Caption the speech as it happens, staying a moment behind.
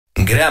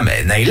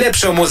gramy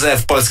najlepszą muzę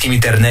w polskim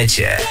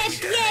internecie.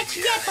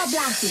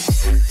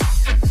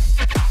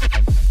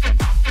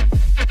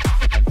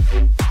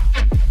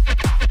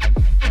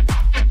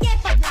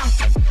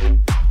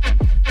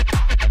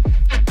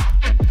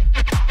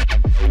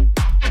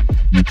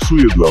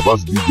 Miksuje dla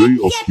Was DJ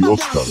Oski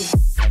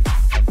Oskar.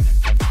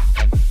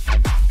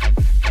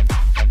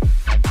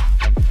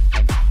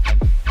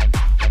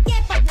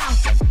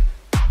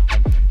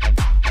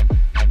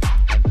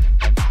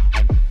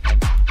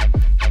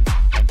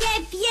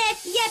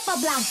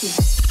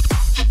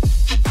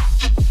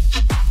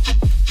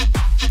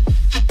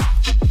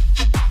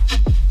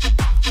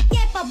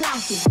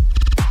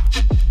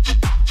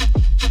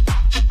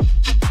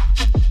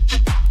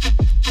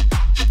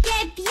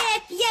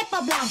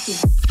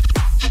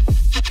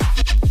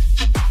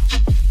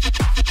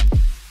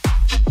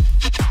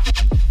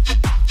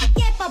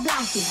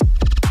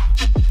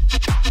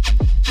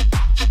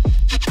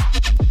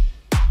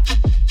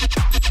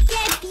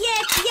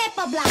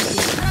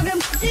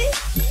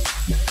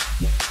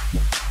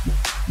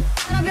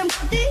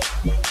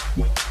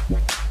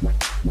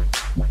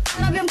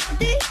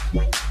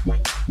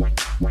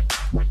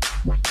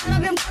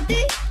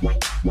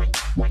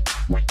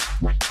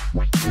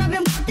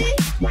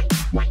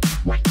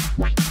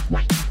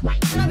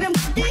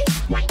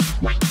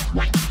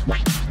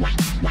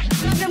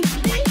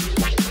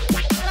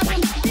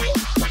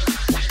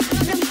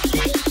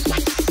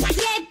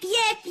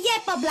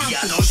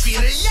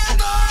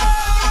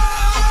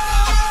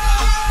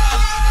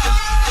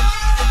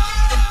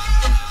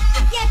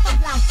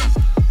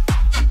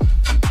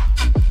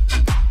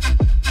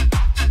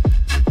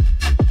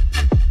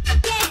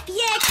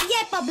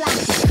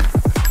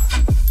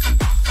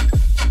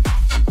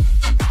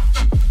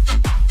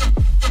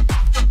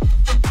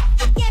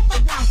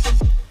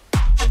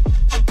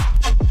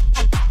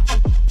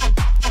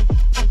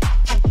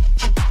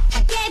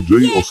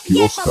 DJ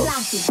Oski Oskar.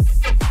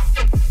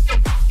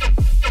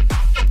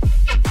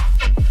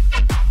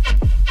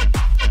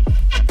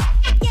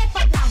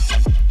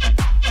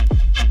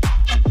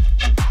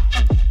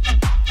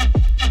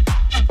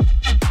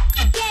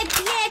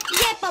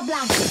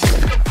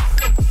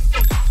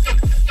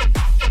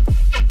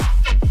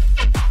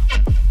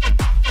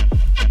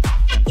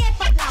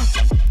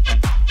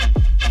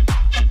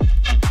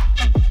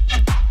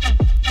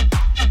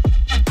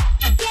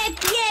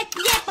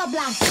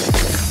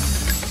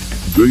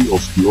 DJ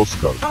Oski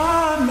Oskar.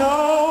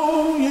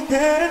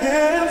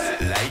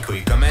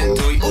 Lajkuj,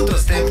 komentuj,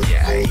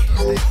 udostępniaj.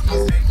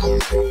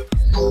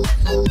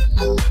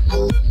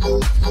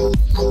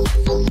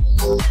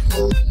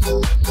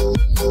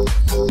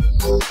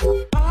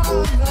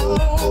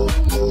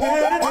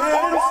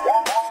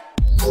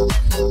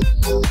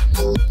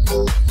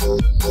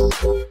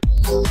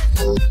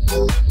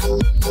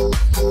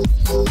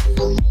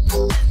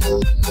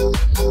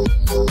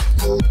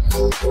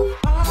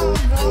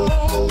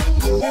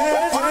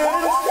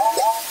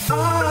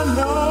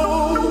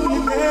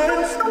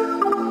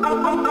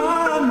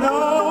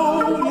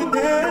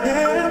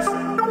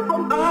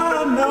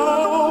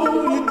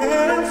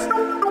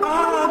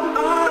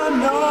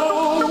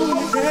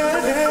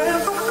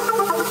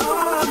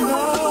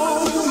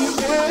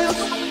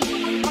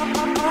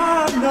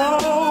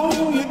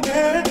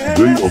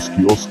 DJ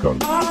Oski Oskar.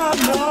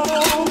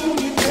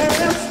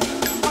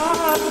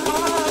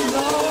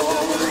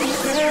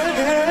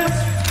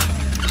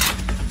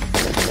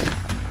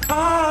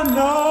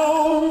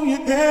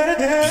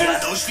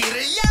 Jadą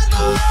świry,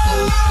 jadą!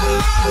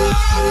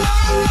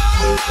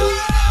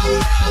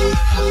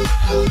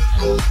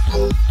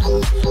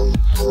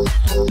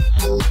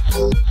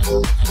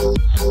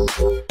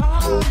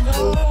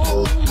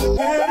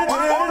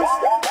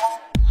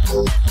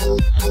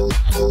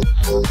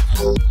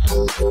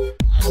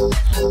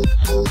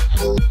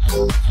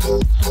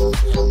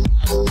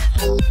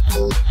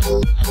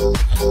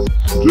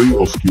 DJ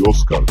Oski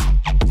Oskar.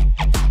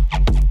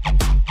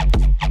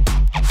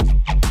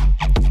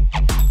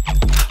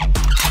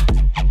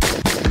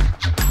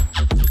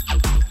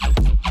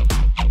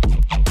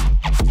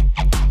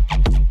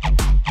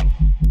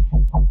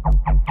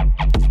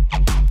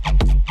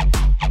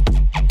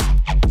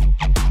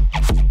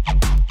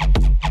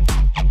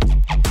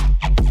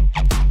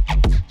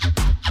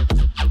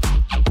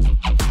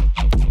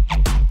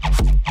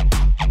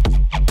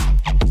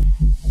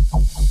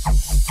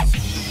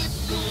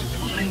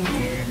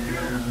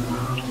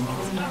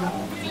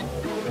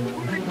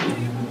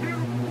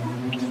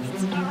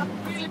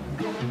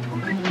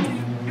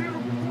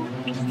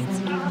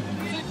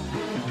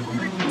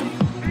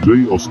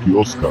 DJ Oski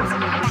Oskar.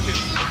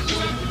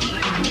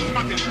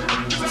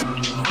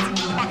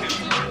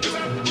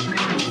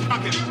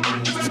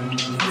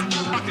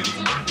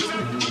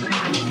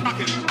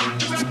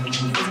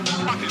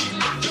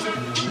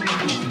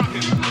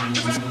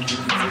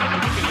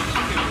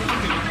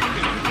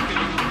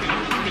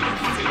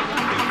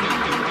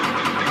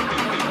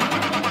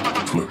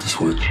 Flip the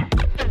switch.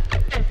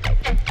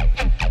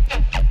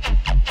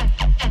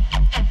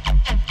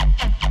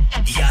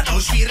 Jadą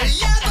świry,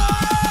 jadą!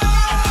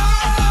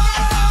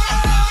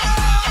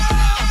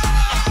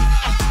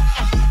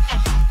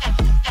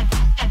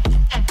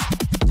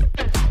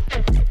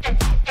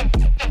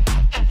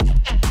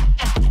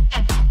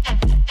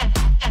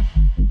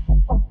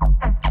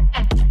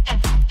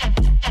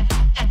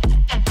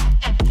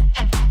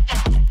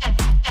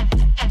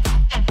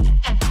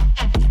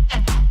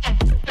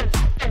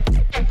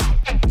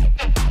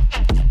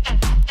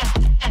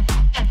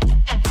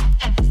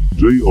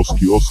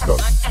 Oski Oskar.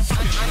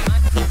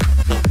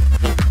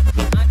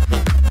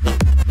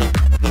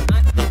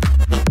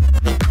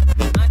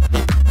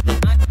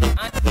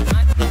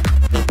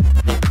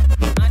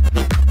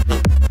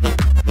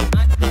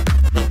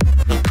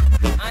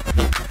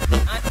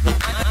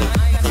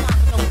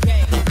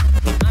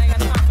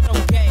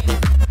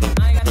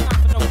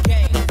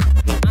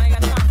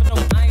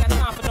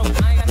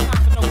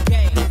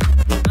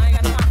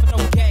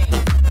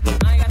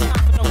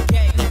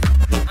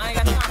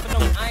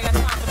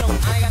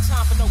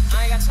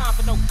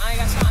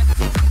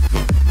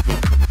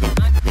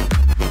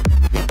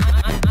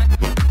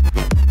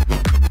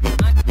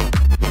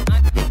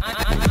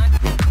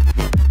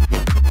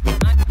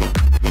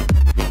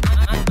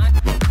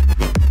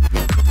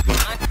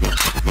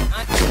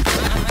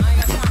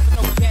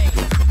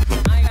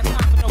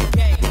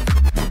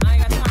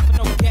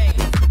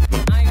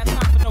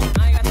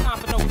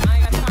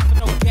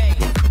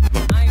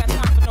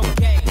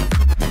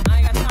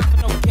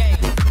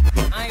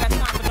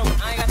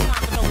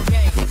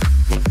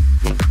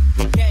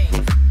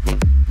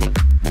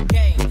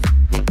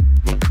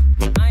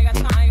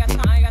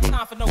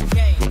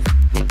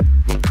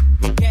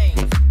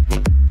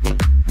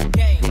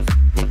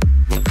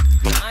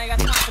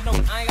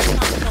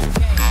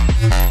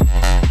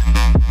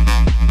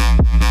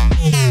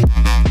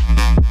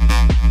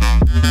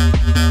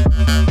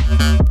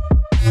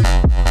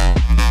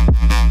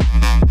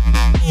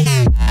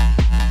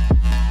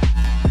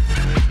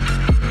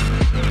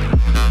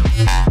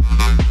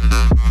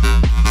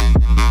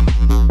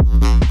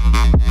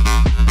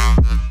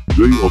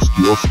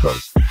 Oski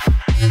Oskar.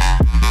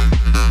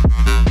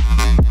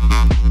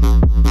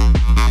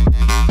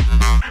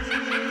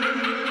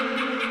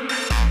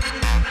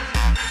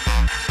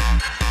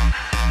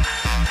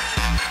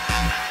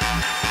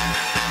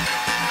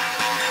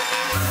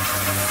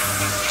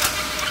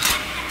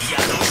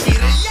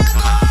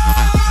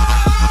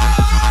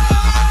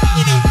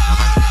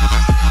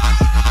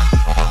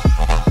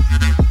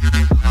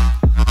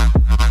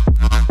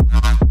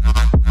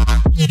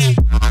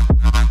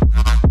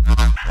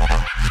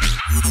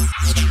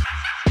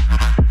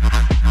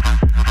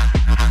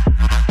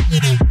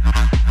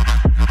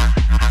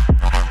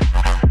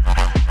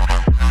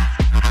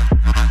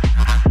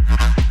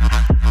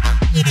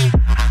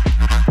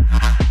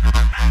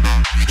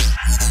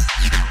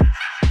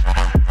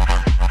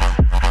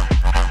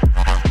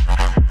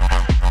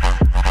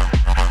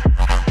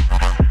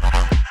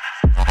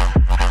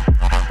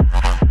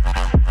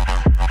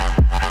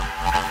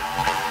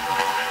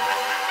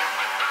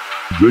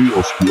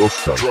 Oski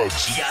Oskar.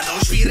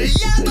 Jadą świry,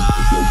 jadą!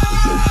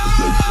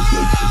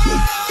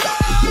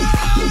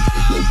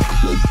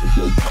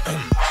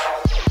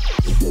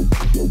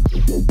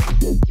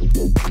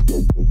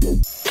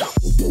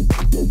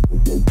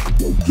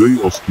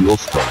 Oski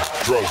Oskar.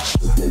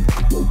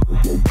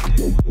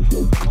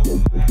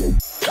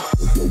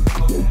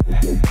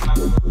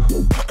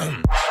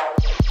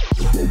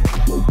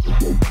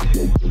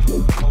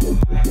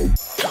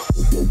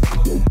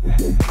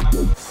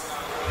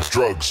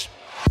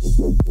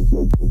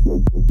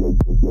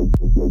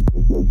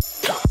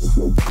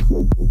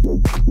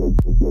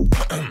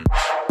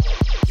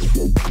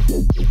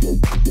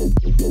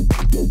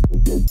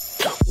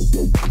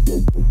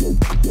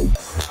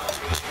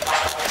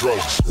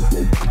 Drugs.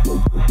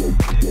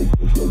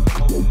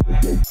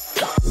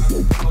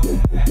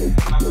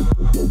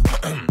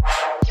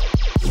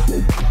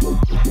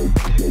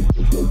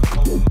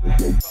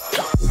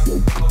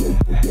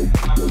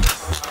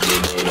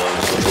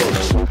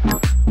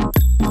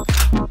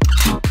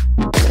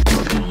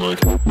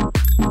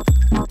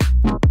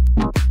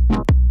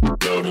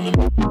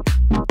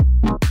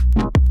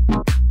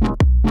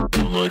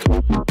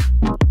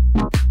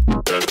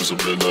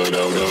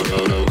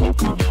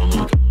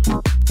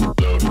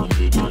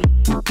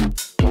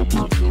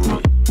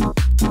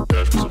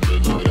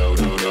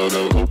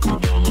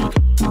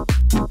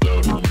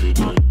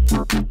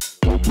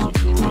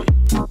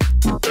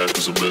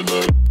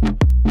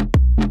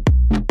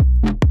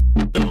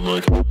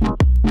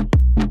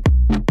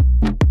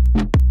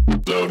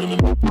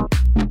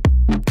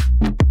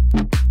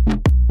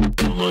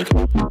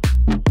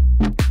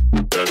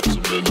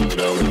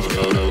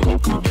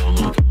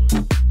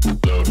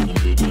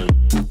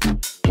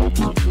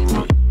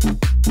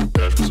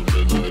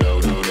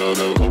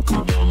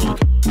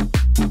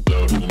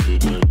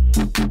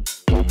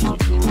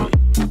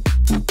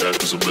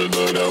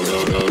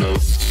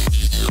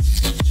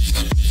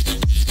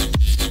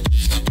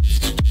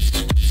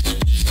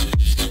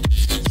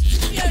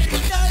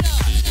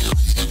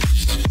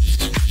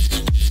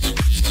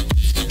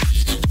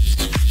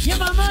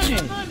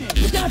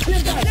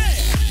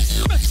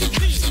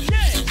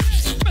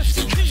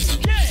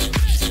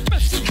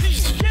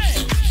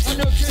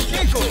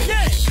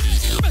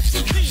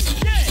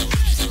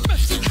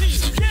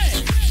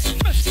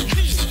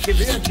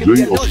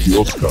 Oski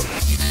Oskar.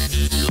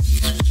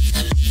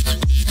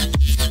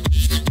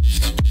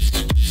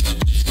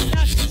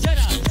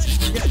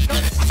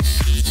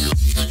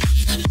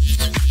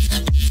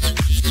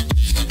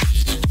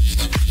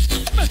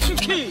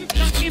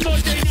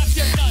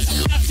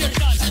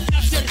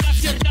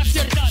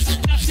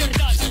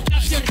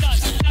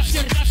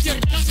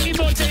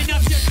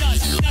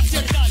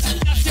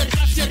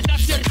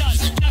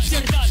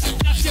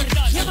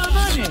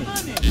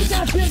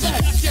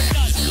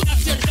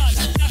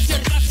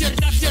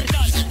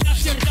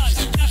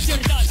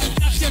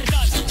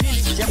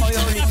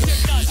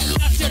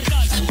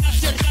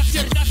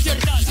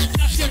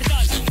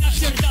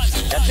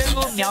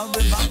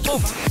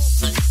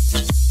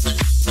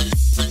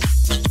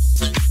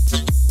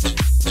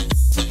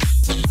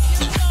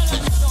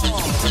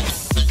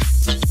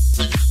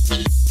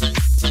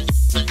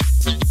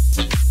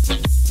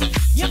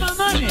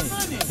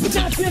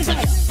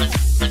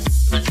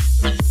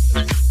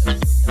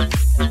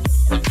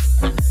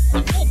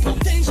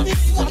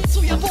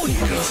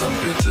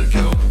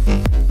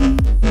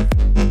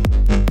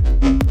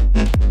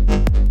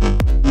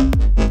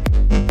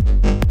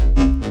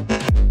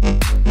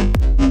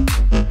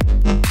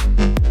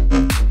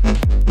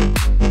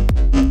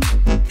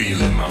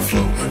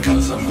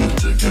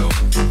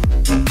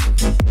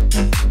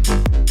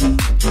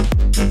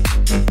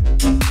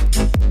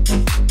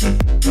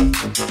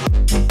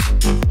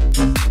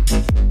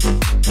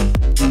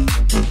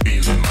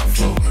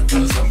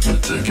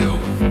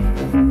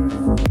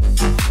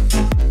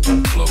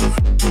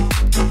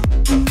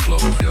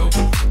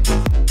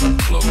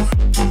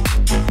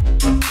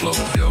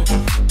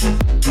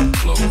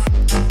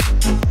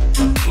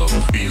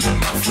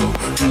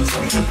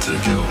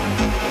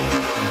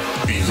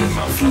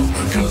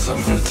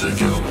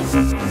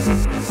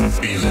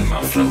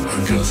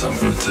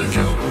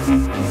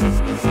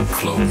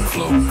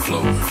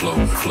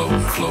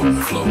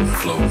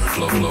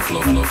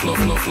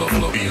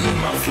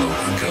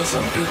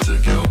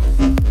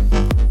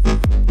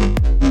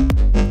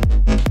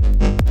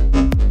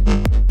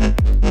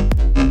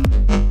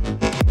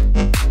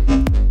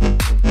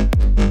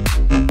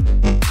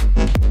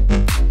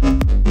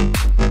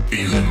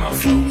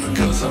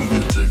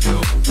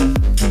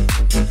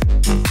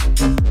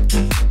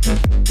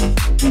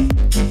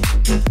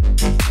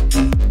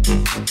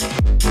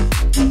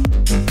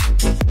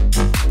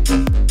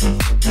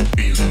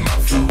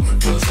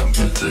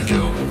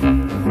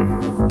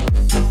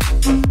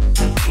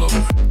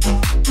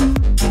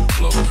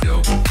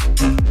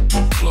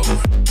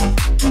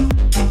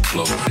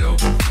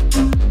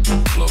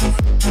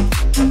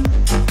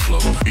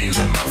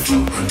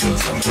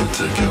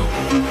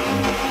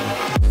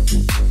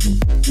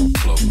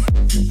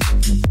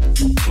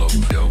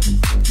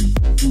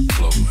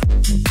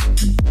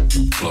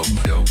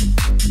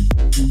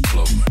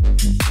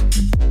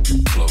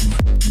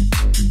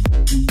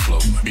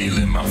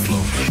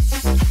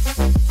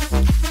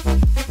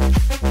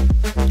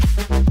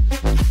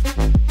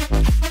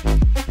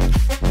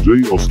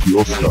 Oski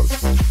Oskar.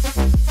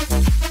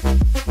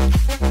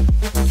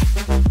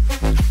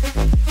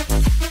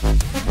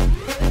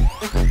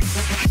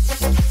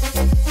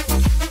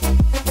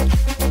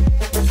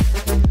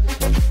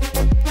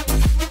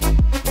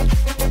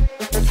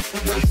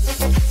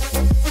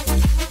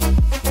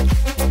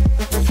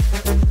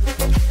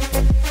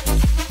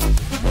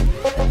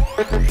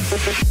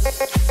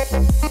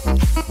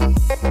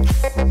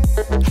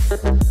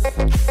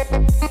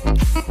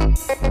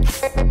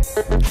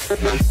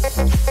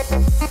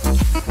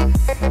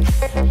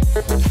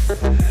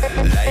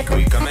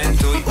 Lajkuj,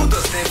 komentuj,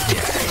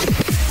 udostępniaj.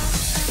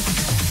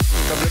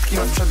 Tabletki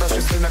na sprzedaż,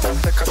 jestem jak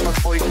aptekarz na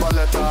twoich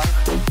paletach.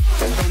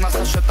 Jestem na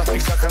saszetach,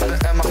 fixach,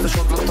 NDM, a też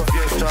odlot to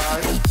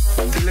wjeżdżaj.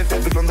 Ty lepiej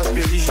wyglądasz w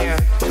bieliźnie,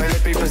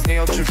 najlepiej bez niej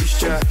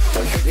oczywiście.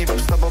 Chętniej bym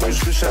z tobą już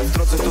wyszedł, w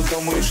drodze do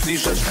domu już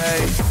liżesz.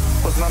 Ej,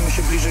 poznamy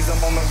się bliżej za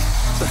moment,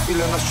 za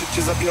chwilę na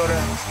szczycie zabiorę.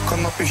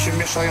 Konopie się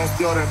mieszają z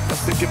biorem,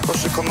 plastykiem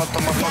proszę konota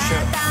ma w nosie.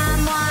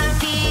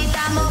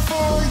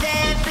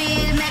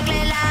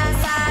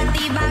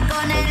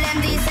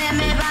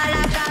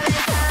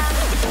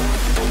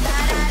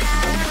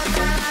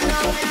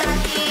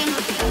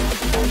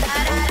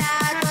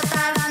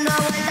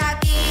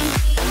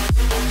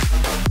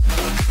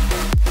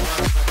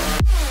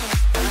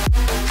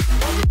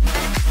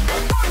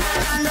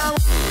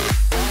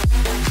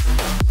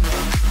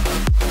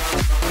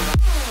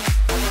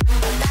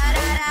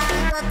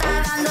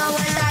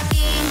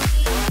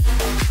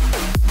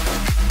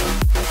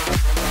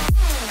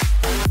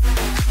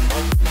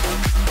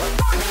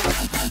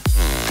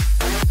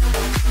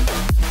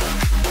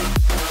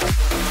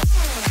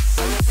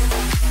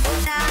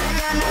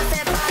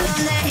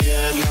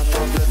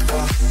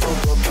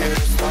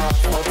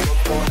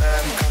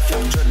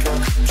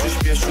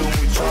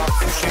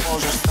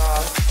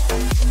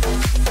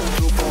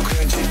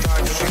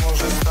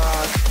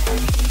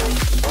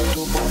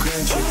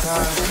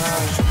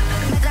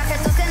 Me traje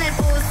tos en el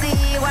pussy,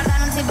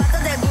 guardaron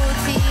zapatos de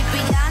Gucci,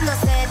 pillando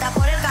setas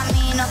por el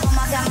camino,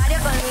 como hacia Mario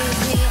con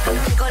Luigi.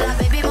 Y con la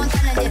baby monta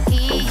en el jet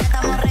ski, ya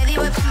estamos ready,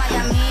 voy pa'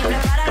 Miami.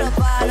 Prepara los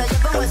palos, yo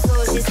pongo el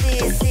sushi, sí,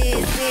 sí,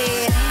 sí.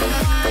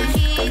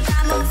 Aquí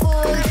estamos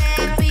full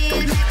de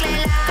pill, mezclé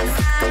la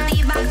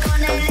sativa con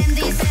el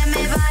Endy, se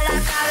me va la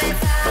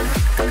cabeza.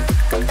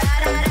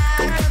 Tarara,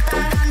 tú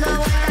estás dando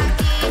vuelta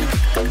aquí.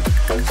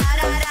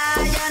 Tarara,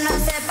 yo no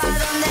sé pa'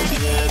 dónde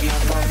ir.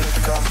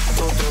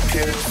 To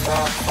kierowca,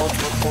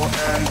 odlot po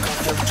MK,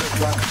 jak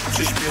jetlag.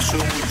 Przyspieszył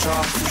mój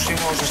czas, już nie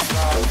możesz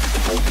stać.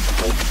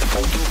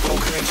 Dupą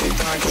kręci,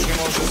 tańcz, już nie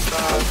możesz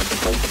stać.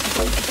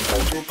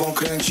 Dupą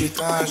kręci,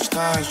 tańcz,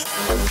 tańcz.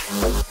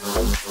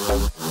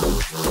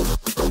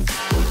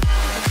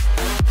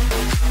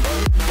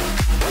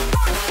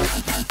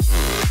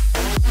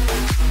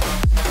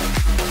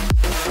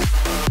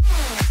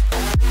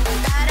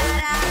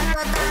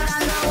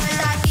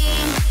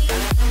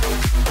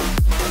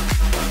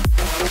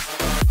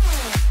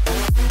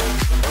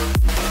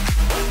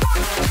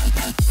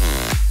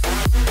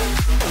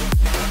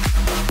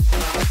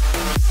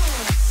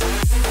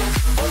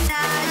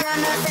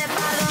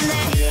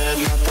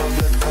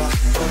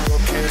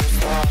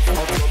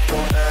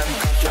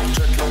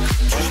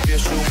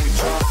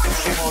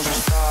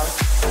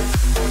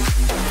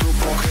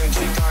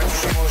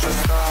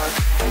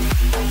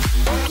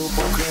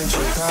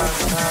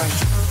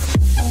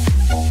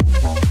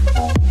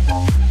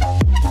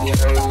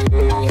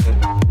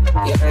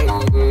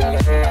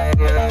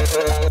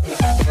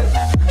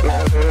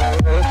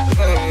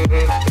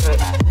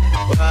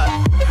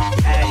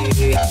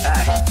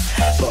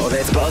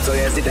 Powiedz po co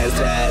jest i ten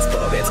stres,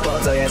 powiedz po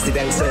co jest i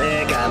ten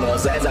krzyk. A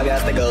może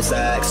zamiast tego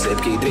seks,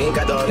 szybki drink,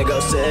 a do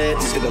niego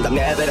szczyt. Dziś wyglądam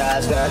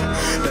niewyraźnie,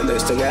 będę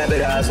jeszcze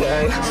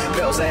niewyraźniej.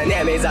 Proszę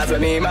nie miej za złe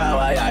mi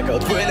mała, jak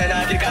odpłynę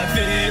na kilka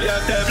chwil.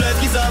 Jak te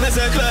bledki same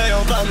se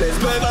kleją, panny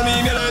spływa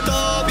mi miele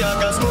top.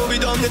 Jakaś mówi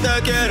do mnie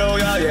te kiero,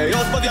 ja jej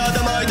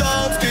odpowiadam I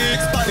don't speak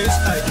Spanish,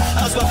 ej.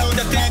 A słab lud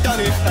jak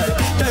Titanic, ej.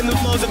 Ten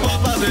nóż może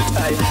poparzyć,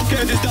 ej.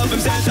 Kiedyś dałbym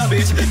się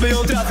zabić, by ją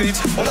trafić.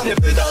 Ona mnie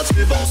pyta,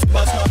 czy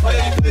posłuchać ma, a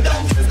jej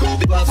pytam, czy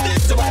zgubiła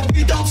wstyd. Trzeba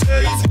witam się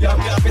i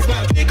zwijam graf, jest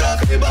moja klika,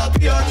 chyba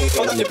pijani.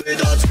 Ona mnie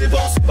pyta, czy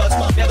posłuchać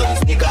ma, ja do niej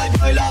znikaj.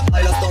 Bajla,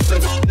 bajla, stąd co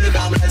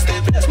wycham reszty.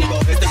 Precz mi, bo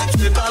jesteś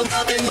przypał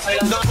na tym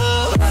bailando.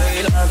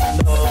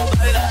 Bailando,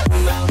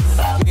 bailando,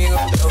 amigo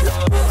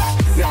dobro.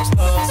 Miał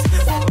sztos,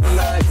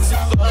 ona jest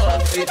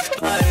złoty.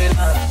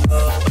 Bailando,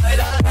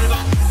 bailando,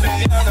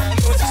 pijana,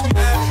 nudzisz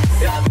mnie.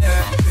 Ja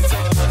wiem, co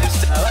będziesz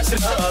chciałaś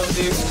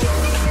robić.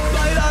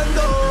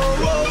 Bailando,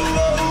 wow,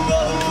 wow,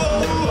 wow,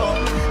 wow, wow.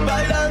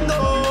 Bailando,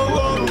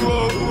 wow,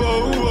 wow,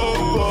 wow, wow,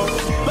 wow.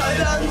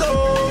 Bailando,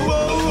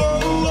 wow,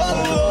 wow, wow,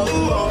 wow,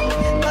 wow.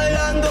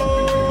 Bailando,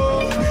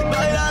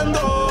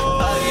 bailando,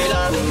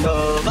 bailando,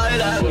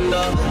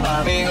 bailando.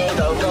 Amigo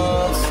dał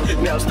nos,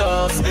 miał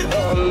sztos,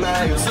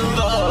 ona już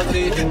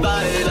udowodni.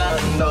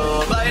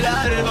 Bailando,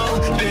 bailarbo,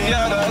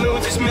 pijana,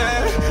 nudzisz mnie.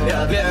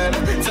 Ja wiem,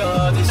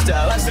 co dziś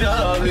chciałaś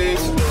robić.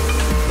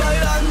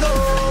 Bailando,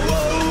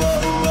 wow,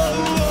 wow, wow,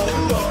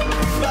 wow, wow.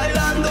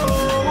 Bailando,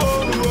 wow,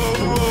 wow,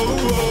 wow,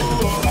 wow,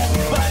 wow.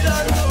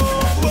 Bailando,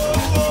 wow, wow,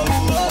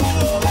 wow,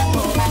 wow,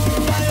 wow.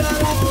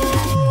 Bailando,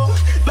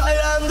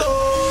 bailando.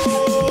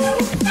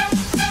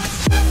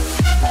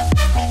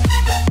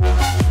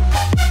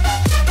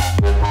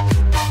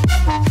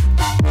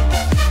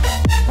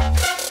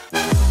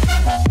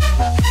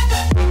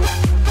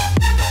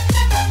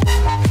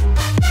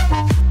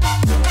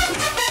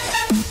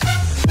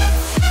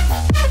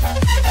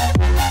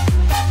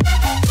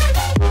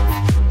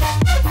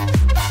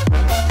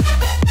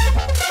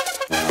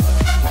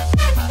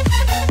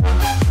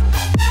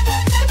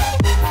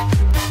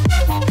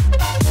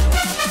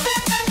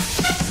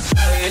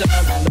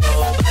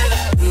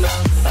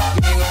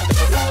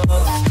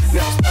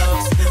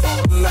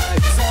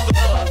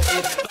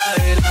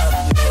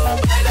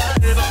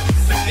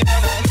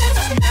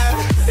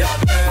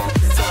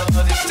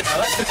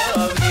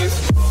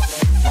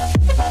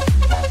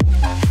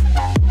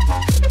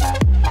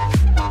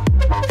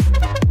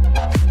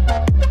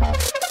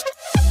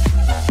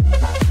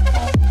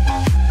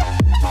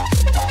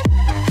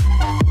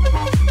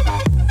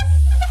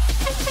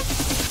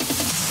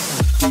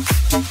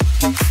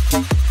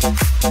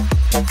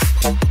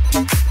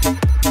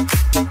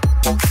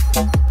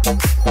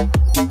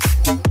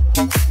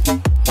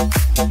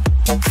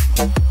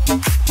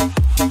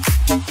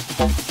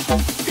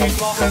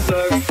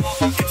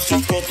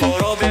 Wszystko co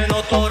robię,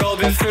 no to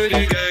robię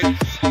free gang.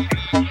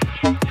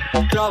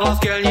 Trawa w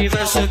kielni,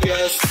 węszy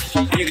pies.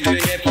 Nigdy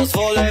nie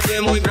pozwolę,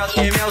 by mój brat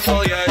nie miał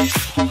co jeść.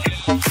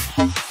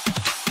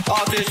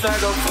 A ty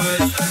czego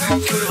chcesz?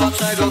 Kurwa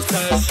czego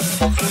chcesz?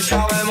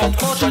 Musiałem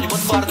odpocząć, bo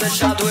twarde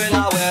siadły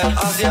na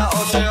łeb. Azja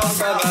oczy o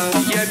sebę,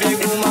 jebie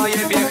guma,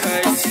 jebie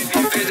hejs.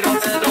 W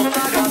drodze do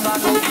Praga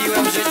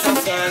zagubiłem życia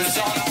sens.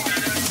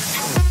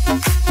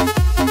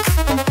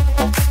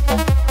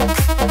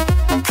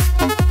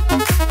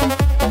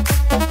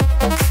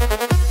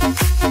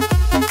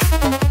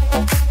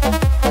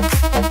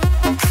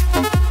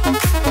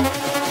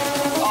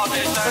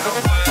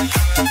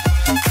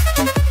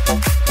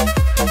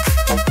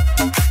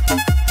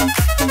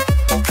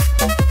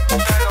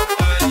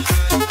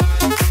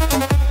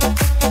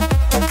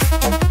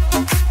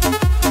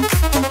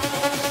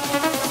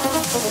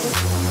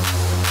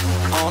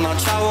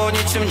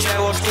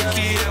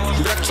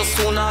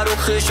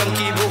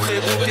 Siomki,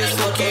 buchy, buty,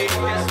 suki.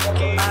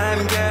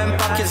 AMG,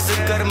 pakiet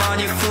z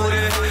Germanii w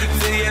góry.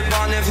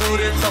 Wyjebane w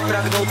rury, co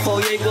pragną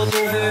twojej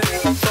gotówy.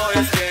 To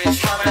jest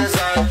 5 HTZ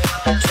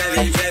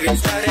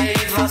 994 i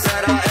 20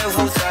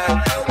 EWC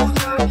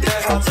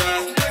DHC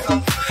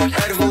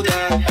RWD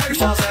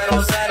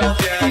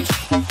 2005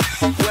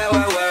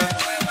 łe.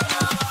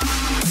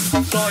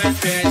 To jest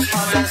 5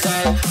 HTZ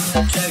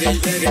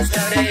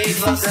 994 i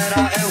 20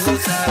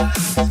 EWC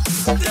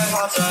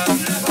DHC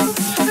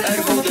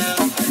RWD.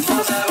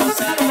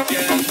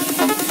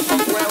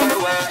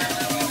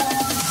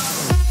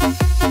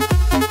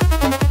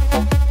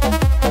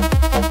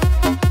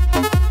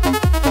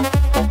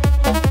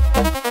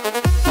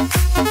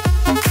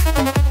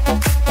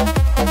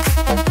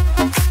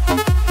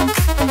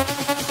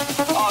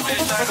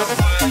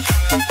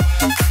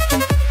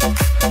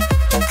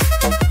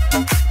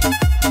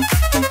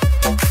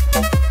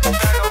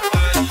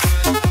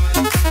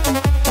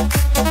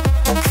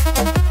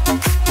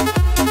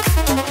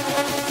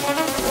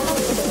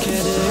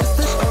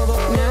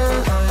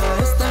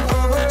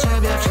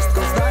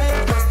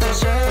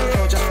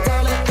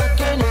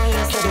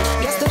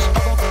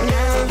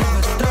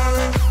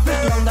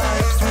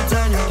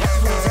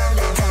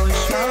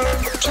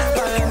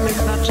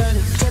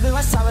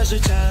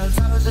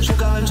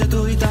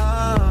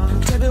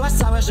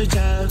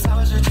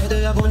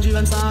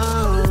 błądziłem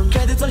sam,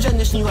 kiedy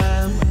codziennie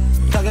śniłem,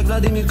 tak jak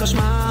Władimir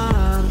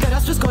koszmar.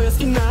 Teraz wszystko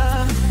jest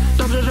inne,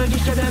 dobrze, że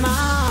dziś ciebie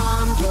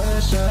mam.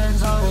 Peszek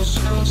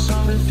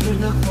założony w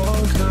firmach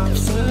okna, w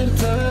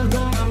serce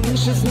woła mi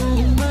się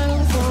znowu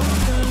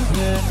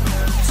melodnie.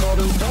 Co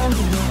był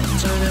dobry,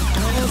 co nie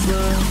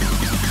poznam.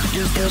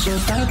 Jest też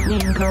ostatni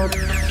krok,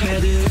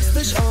 kiedy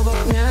jesteś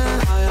obok mnie,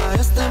 a ja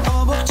jestem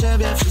obok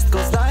ciebie. Wszystko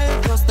zdaje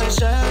proste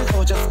się,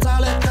 chociaż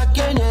wcale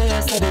takie nie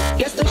jest. Kiedy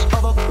jesteś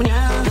obok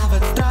mnie,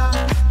 nawet strach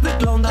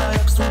wygląda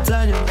jak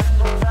złudzenie.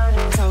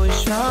 Cały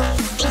świat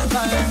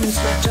przestaje mieć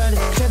znaczenie.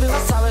 Gdzie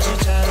byłaś całe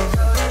życie?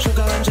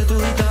 Szukałem cię tu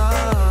i tam.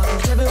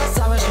 Gdzie byłaś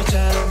całe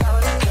życie?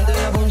 Kiedy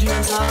ja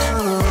błądziłem sam,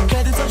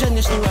 kiedy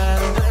codziennie śniłem,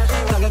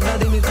 tak jak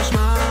Władimir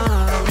koszmar.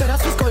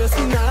 Teraz wszystko jest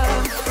inne,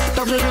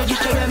 dobrze, że dziś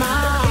ciebie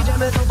mam.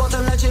 Idziemy tu,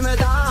 potem lecimy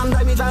tam.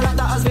 Daj mi 2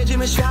 lata, a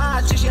zwiedzimy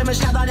świat. Dziś jemy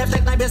śniadanie w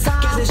tej knajpie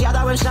sam. Kiedyś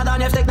jadałem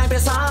śniadanie w tej knajpie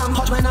sam.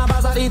 Chodźmy na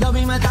bazar i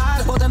dobijmy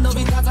targ. Potem do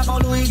Witkaca po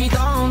Louis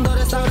Vuitton. Do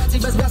restauracji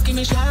bez gwiazdki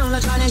Michelin.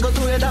 Lecz na nie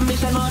gotuję, tam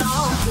Michelin morą.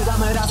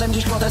 Wydamy razem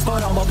dziś kwotę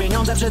sporą, bo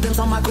pieniądze przy tym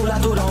są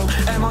makulaturą.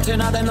 Emocje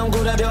nade mną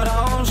górę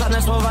biorą,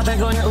 żadne słowa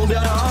tego nie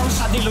ubiorą.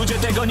 Żadni ludzie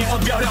tego nie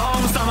odbiorą.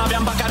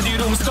 Zamawiam Bacardi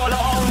rum z kolą.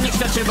 Niech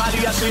świat się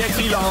wali, ja żyję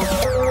chwilą.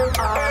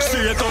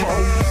 Żyję tobą.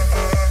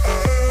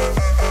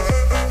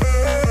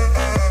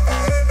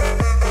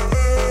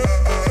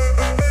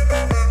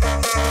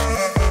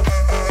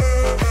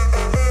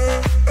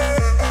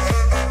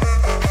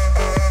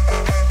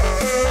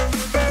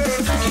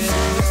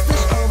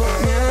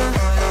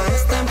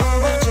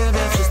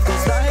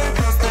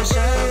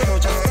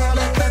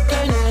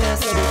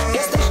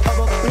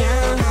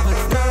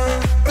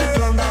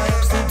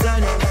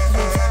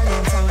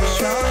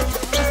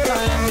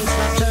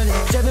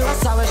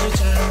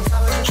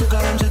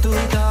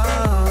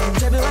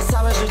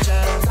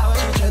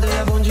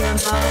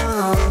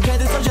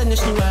 Kiedy codziennie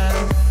śniłem,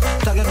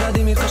 tak jak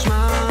Władimir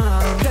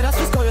koszmar. Teraz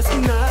wszystko jest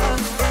inne,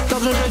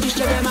 dobrze, że dziś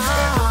ciebie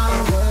mam.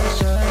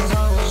 Peszek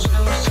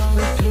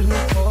założony w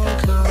firmach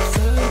okna, w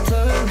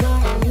serce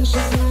woła mi się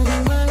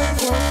znowu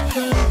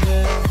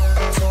melodnie.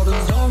 Co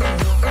bym zrobił,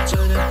 czy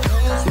nie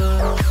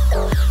poznam.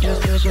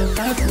 Jesteś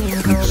ostatni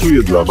krok.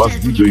 Miksuje dla was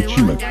DJ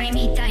CIMEEEK.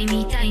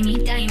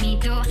 Daj mi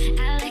to,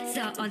 ale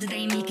co,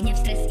 oddaj mi gniew,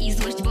 stres i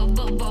złość, bo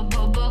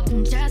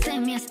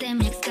czasem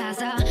jestem jak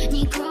skaza,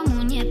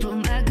 nikomu nie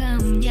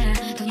pomagam, nie,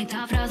 to nie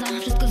ta fraza,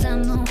 wszystko za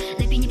mną,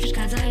 lepiej nie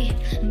przeszkadzaj.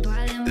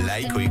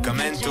 Lajkuj,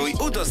 komentuj,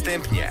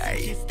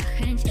 udostępniaj.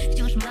 Chęć,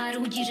 wciąż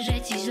marudzisz,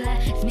 że ci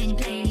źle, zmień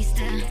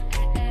playlistę.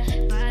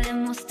 Palę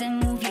mosty,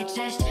 mówię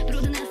cześć,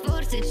 brudne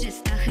forsy,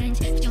 czysta chęć,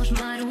 wciąż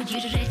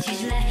marudzisz, że ci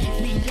źle,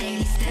 zmień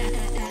playlistę.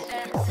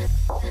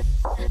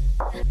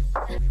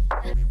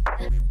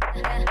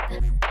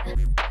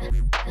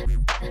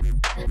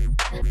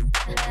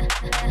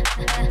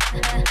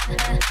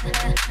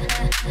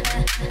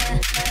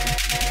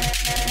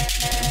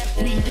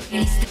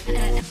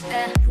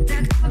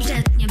 Tak dobrze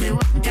nie było.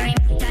 Daj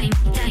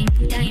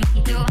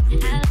mi to,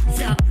 ale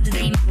co?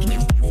 Oddaj mi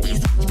gniew i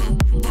złość,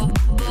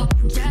 bo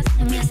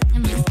czasem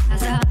jestem jak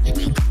skaza,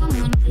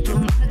 nikomu nie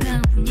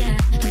pomagam, nie,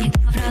 to nie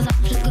ta fraza,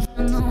 wszystko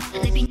za mną,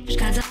 lepiej nie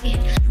przeszkadzaj.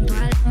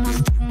 Palę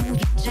mosty,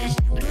 mówię cześć,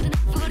 brudne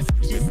forsy,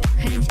 czysta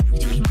chęć,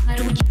 wciąż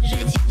marudzisz, że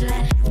ci źle,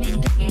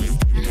 zmień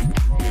playlistę.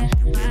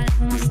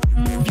 Palę mosty,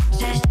 mówię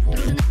cześć,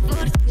 brudne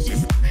forsy,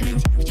 czysta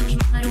chęć, wciąż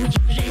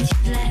marudzisz, że ci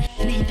źle,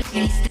 zmień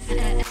playlistę.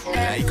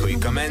 Lajkuj,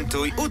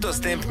 komentuj,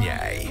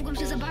 udostępniaj. Mogłam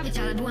się zabawić,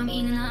 ale byłam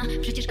inna.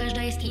 Przecież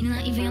każda jest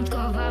inna i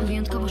wyjątkowa.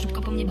 Wyjątkowo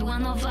szybko po mnie była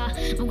nowa.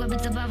 Mogła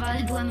być zabawa,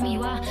 ale była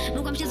miła.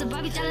 Mogłam się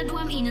zabawić, ale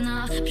byłam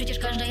inna. Przecież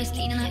każda jest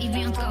inna i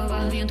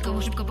wyjątkowa.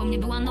 Wyjątkowo szybko po mnie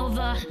była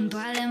nowa.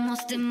 Palę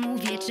mosty,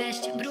 mówię cześć,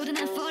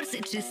 brudne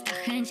forsy, czysta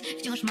chęć,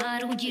 wciąż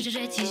marudzisz,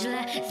 że ci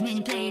źle,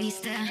 zmień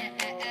playlistę.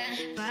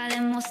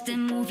 Palę mosty,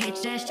 mówię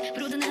cześć,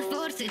 brudne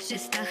forsy,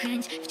 czysta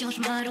chęć, wciąż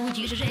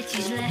marudzisz, że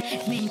ci źle,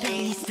 zmień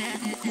playlistę.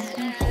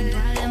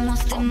 Palę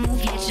mosty,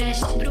 mówię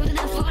cześć,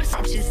 brudne forsy,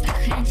 czysta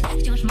chęć,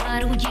 wciąż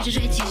marudzisz,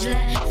 że ci źle,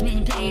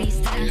 zmień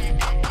playlistę.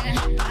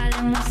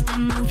 Palę mosty,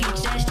 mówię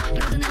cześć,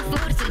 brudne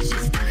forsy,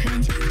 czysta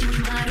chęć, wciąż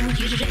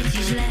marudzisz, że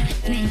ci źle,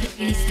 zmień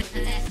playlistę.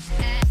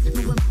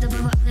 Mogła być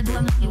zabawa, ale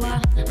byłam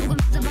miła. Mogłam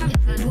się zabawić,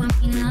 ale byłam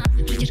inna.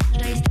 Przecież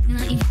każda jest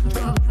inna i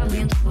wyjątkowa.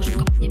 Wyjątkowo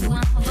szybko nie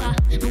była nowa.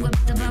 Mogła być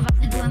zabawa,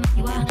 ale byłam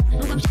miła.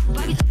 Mogłam się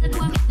zabawić, ale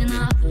byłam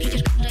inna.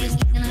 Przecież każda jest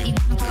inna i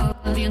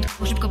wyjątkowa.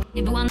 Wyjątkowo szybko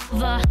nie była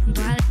nowa.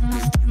 Palę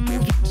mosty,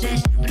 mówię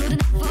cześć, brudne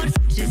forsy,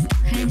 czysta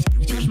chęć,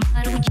 wciąż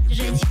marudzisz,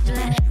 że ci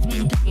źle,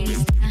 zmień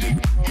playlistę.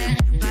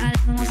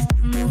 Palę mosty,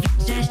 mówię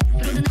cześć,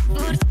 brudne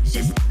forsy,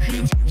 czysta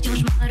chęć, wciąż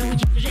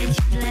marudzisz, że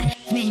ci źle,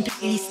 zmień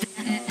playlistę.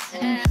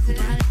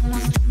 Palę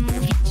mosty,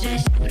 mówię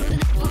cześć, brudne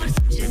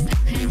forsy, czysta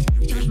chęć,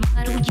 wciąż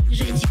marudzisz,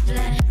 że ci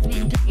źle,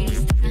 zmień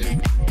playlistę.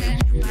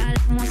 Palę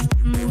mosty,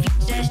 mówię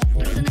cześć,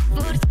 brudne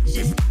forsy,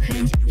 czysta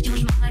chęć,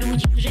 wciąż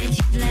marudzisz, że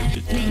ci źle,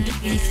 zmień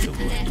playlistę.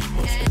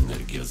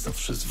 Energia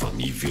zawsze z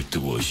wami,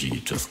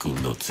 wirtuozi, czas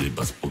nocy,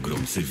 bas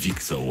pogromcy,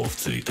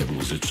 wiksołowcy, te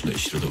muzyczne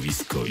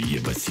środowisko i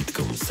jebać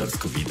sitcom,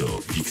 sarskowido,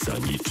 wiksa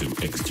niczym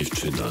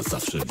ex-dziewczyna,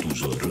 zawsze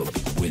dużo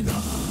robi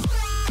błyna.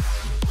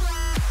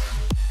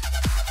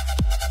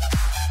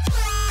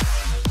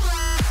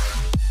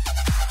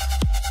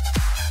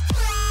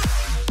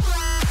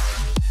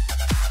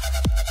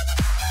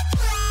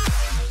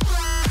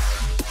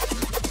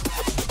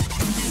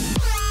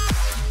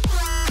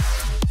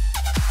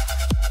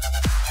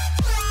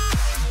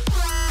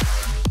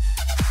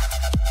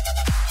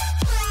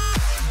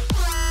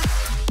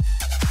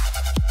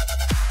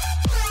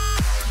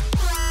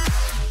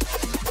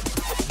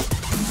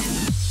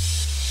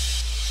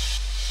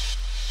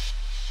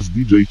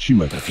 DJ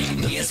CIMEEEK.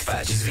 Nie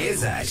spać,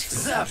 zwiedzać,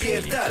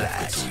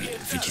 zapierdalać.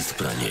 Wycisk,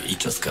 pranie i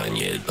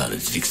czaskanie.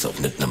 Palec Wixów,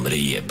 net nam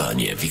ryje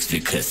banie. Wix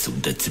wykresu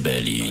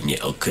decybeli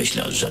nie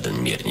określa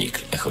żaden miernik.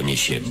 Echo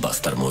niesie,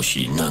 bas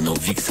tarmosi. Nano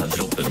Wixa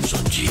dropem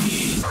rządzi.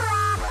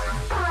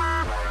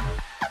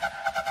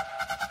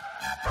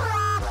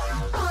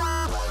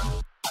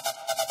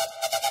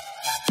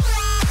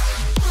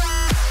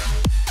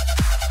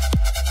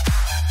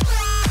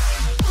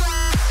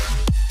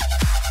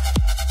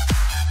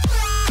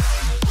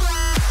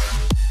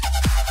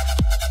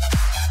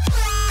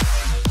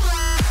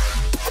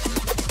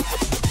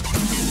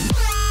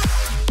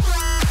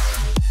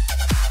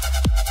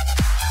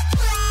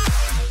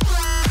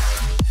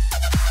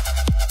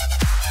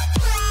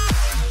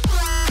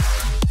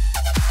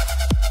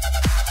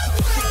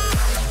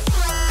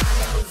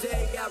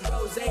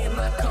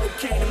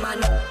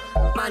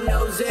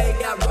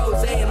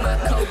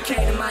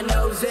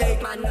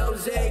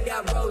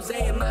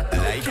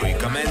 Lajkuj,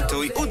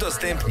 komentuj,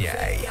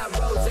 udostępniaj.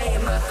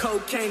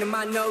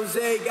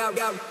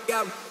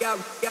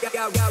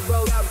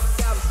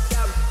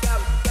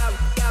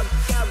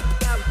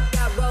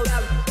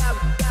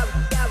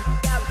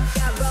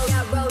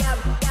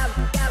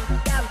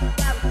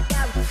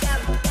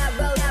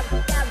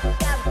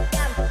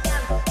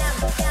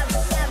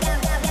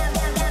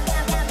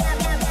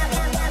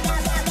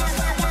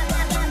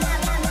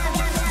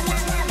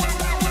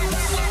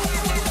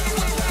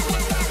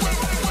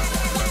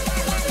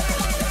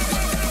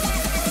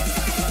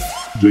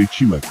 DJ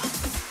CIMEEEK.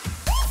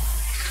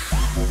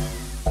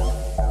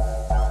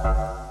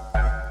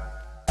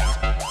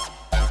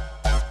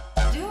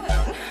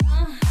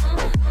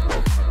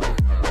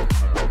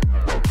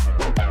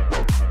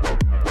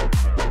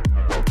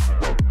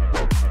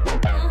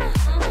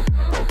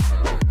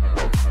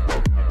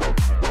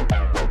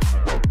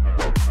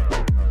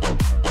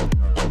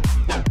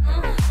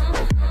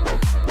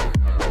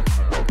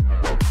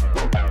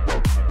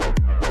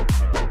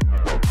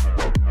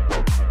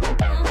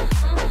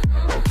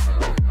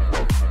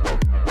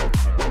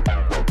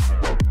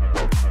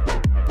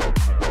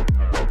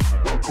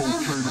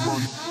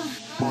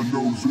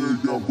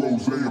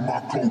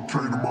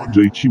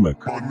 DJ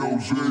CIMEEEK. My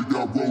nose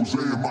got rose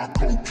in my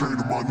cocaine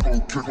and my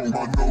cocaine.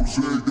 My nose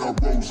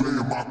got rose in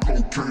my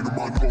cocaine and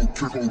my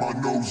cocaine. My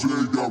nose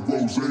got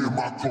rose in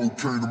my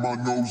cocaine and my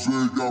nose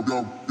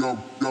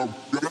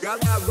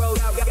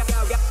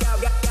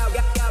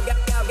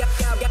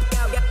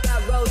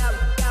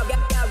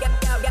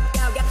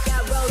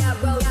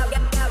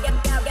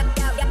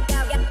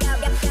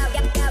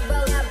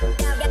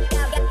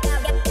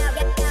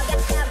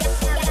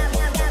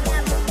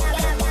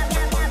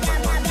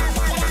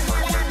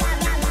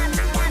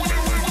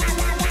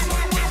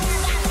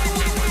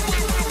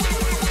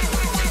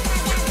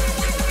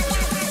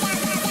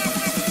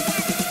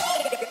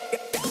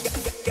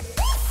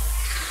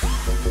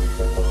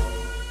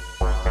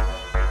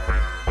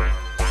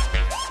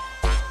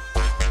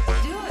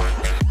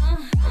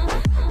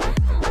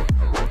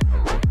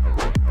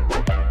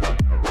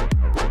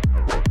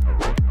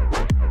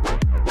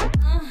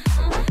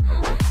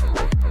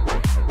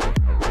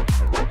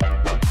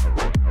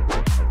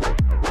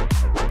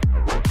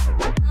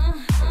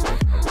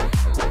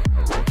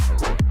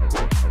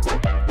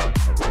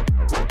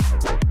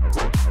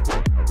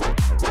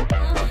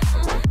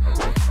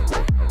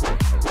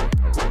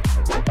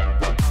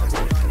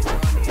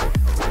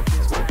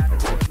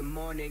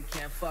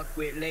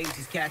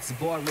Cats is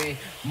boring,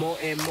 more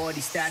and more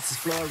these stats is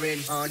flooring.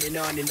 On and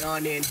on and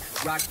on and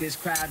rock this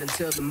crowd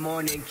until the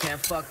morning.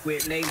 Can't fuck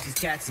with lames, these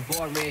cats is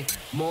boring.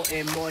 More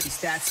and more these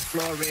stats is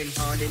flooring.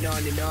 On and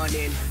on and on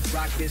and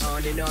rock this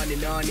on and on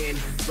and on and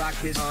rock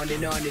this on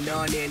and on and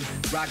on and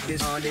rock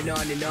this on and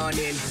on and on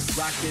and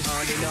rock this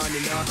on and on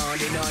and on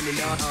and on and on and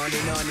on and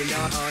on and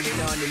on and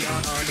on and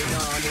on and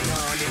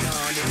on and on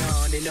and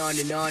on and on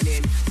and on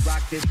and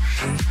rock this.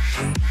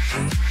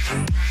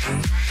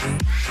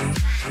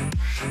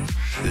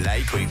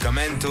 Lajkuj,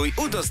 komentuj,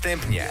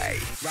 udostępniaj.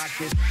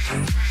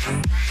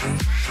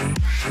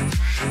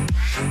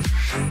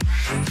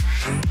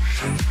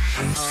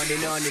 On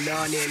and on and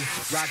on and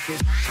rock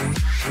this.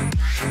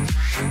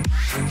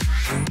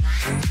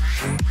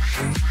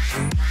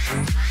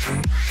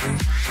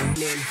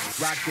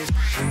 Rock this.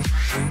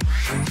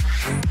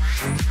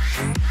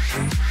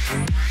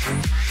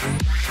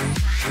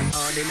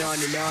 On and on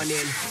and on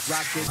and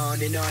rock this.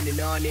 On and on and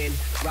on and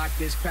rock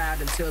this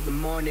crowd until the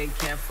morning.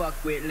 Can't fuck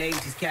with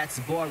lames, these cats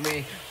are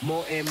boring.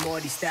 More and more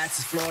these stats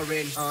is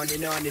flooring. On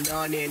and on and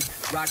on and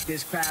rock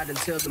this crowd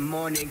until the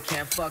morning.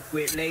 Can't fuck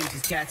with lames,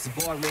 these cats are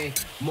boring.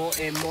 More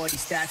and more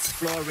these stats is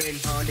flooring.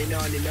 On and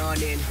on and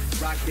on and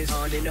rock this.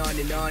 On and on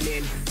and on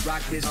and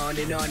rock this. On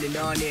and on and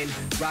on and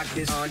rock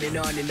this. On and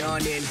on and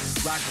on and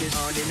rock this.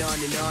 On and on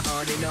and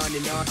on and on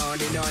and on and on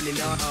and on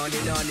and on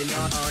and on and on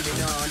and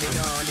on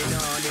and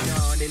on and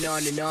on and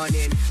on and on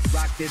and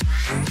rock this.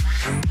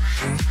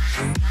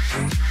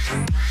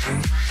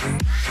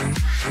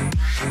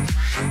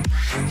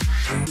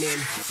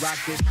 Rock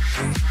this.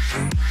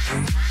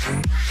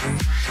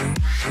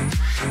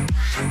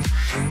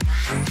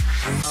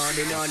 On on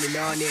and on and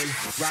on and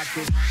rock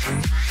this.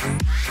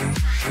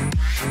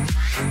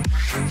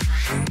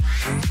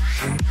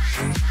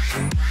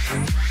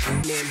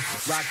 And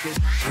rock this.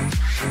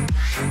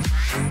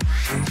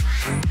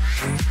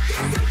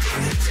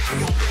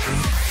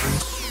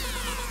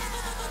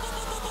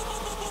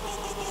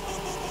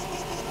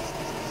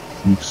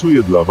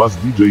 Miksuje dla was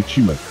DJ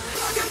CIMEEEK.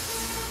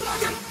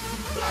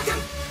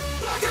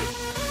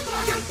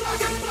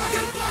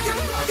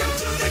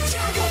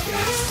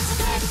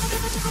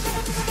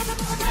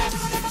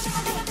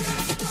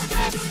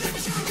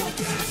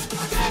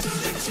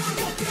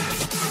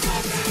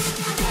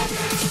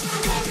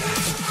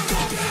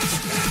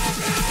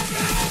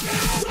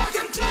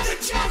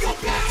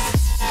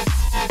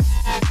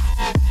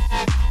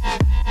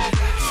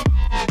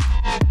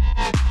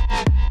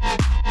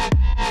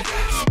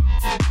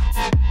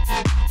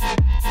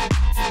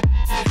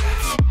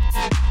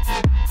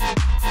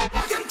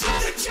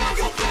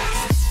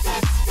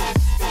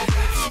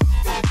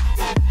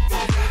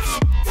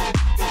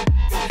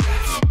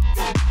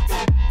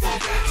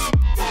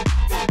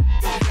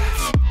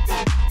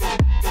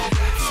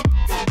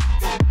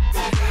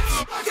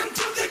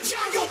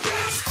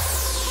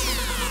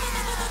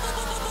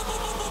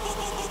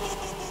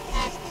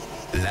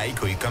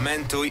 Lajkuj,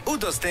 komentuj,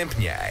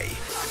 udostępniaj.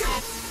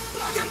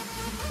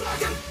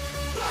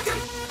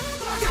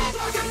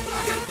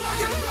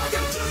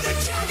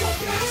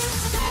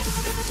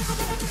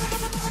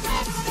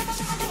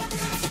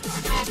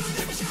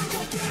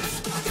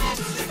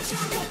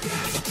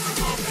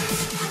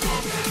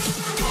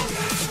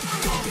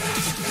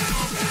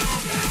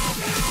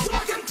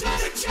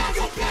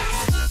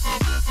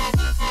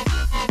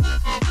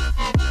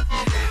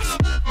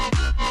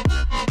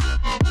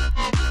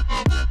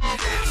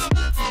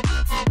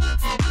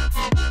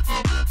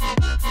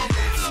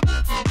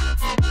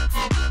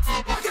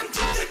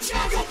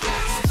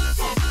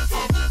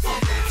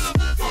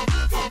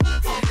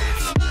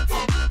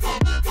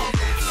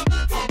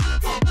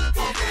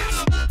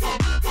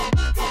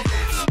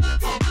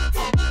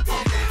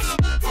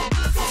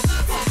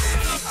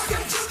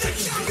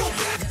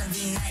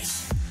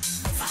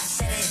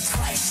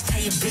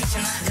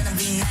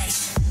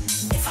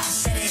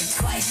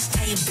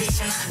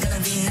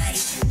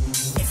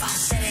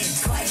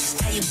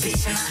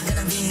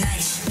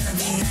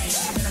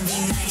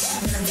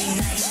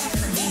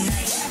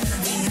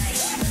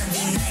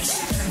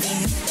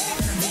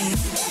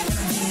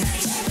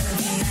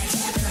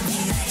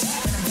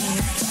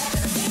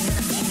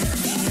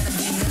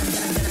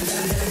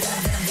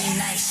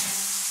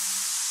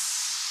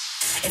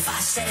 If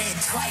I said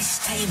it twice,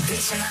 tell you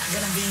bitch, I'm not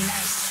gonna be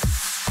nice.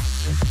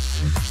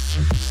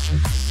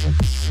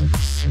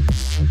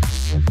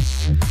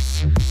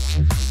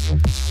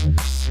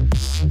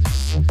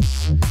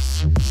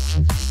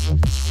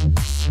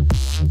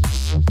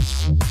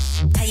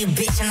 Tell you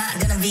bitch, I'm not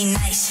gonna be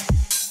nice.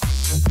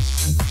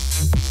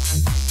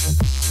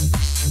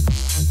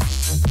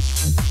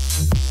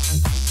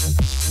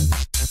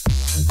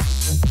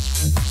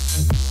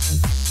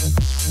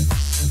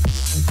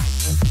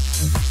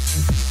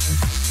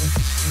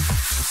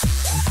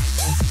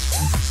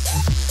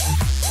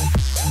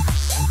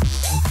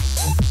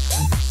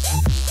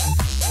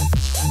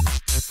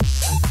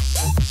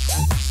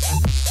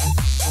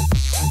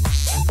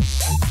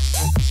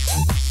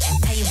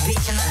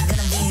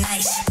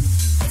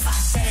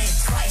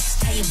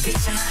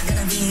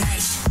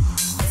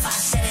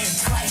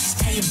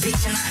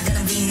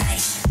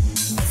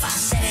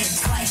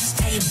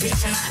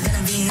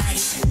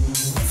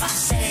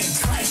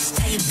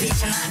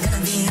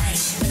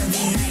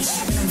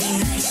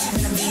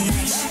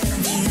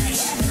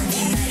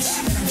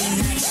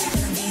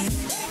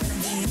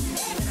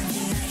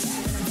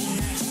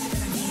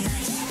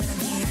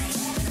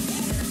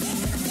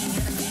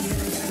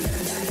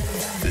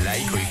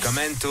 Lajkuj,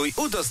 komentuj,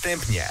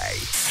 udostępniaj.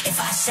 If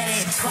I said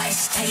it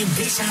twice, tell you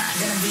bitch, I'm not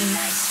gonna be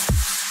nice.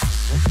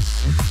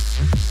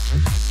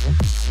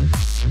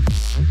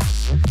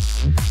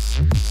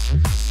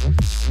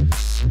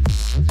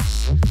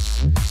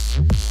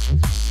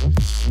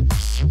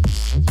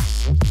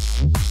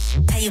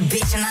 Tell you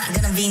bitch, I'm not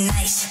gonna be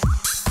nice.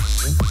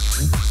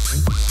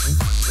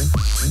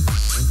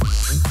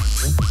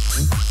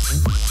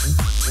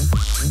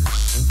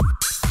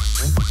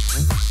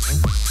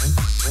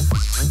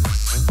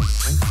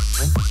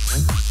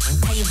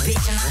 Tell you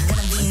bitch, I'm not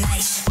gonna be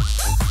nice.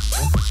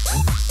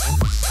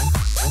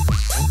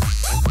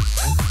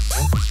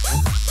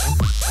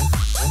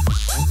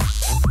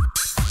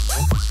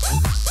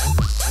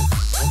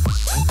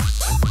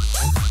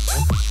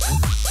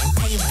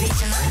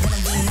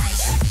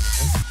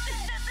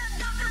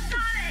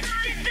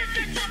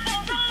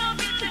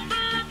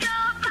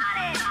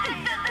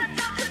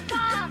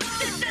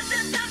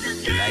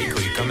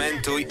 Lajkuj,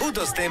 komentuj,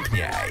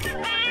 udostępniaj.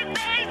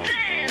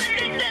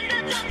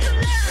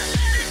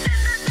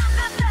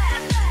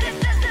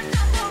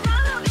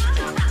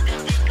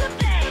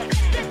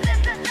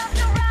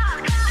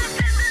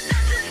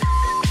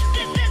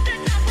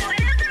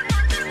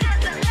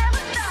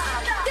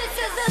 This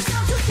is the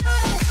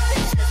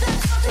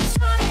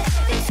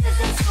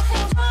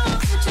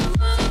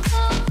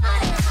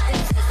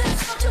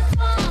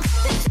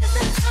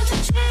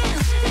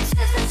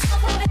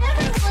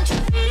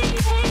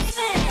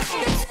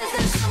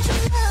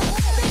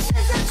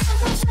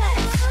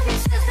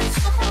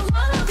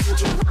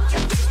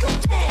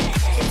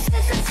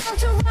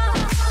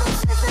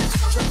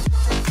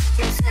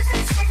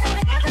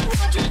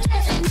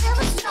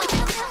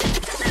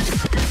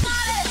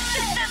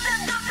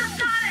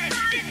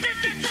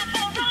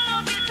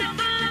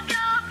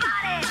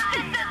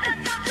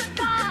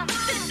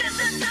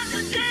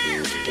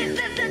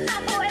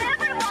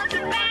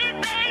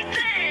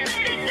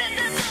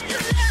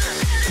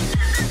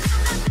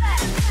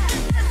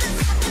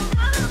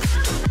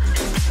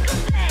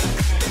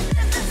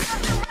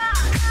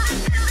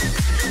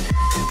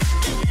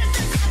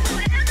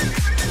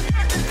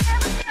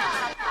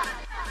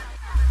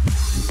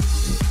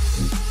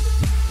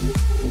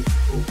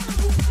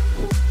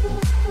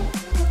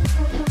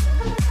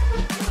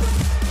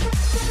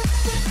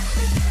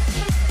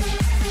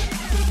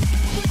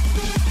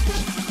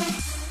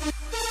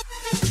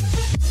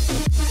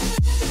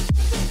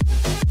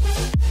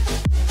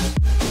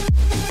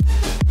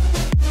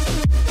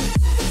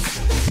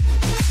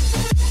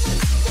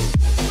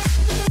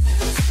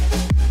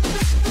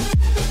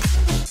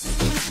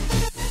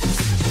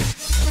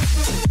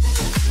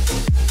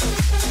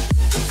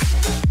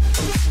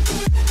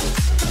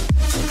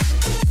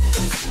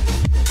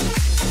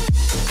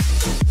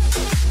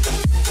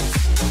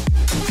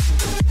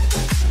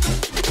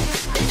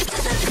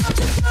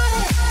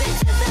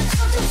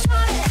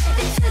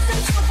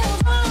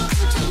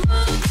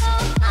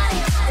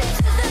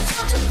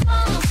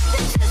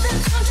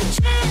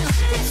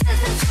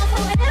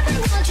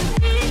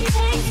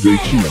DJ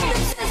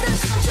CIMEEEK.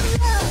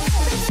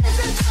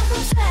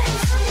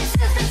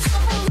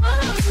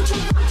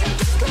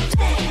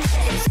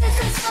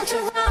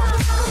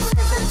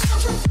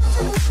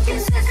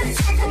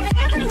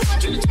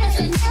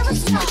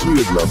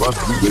 Miksuję dla was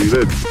DJ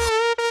REWI.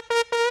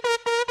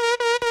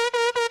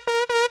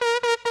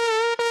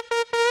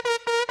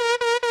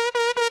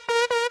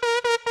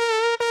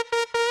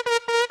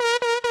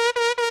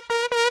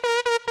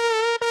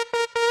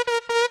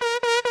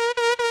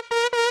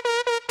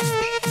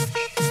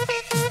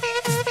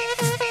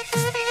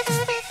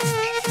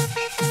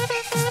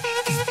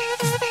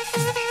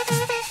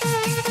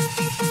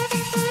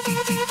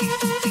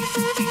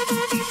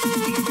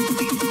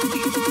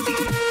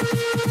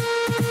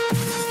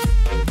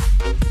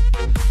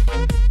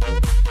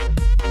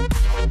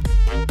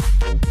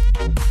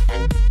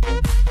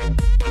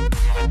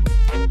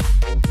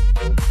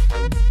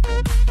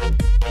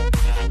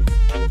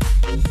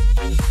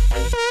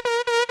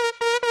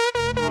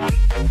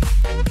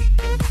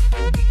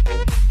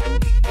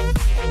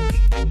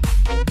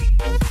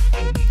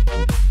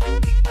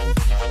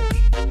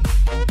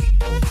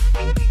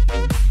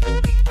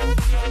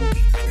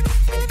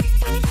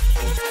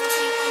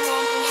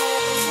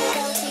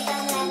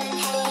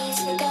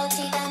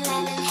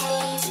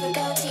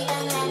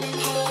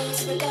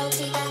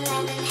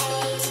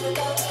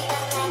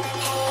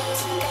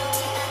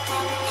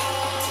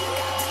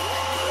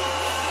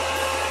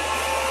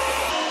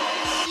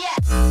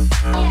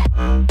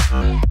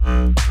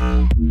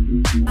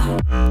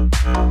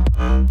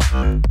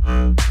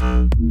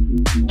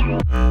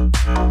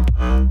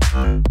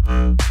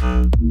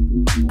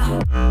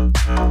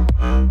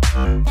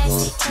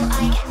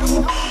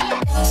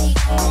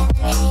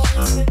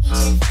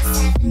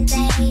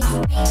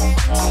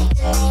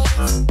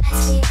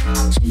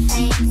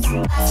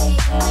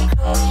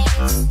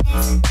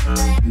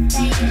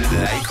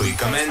 Lajkuj,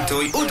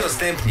 komentuj,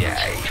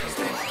 udostępniaj.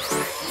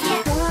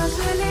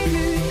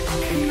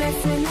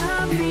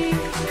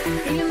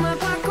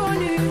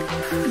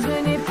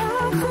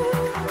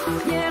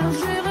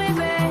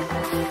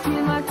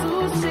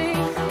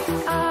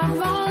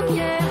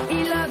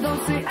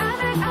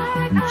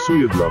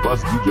 Miksuję dla was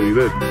DJ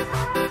REWI.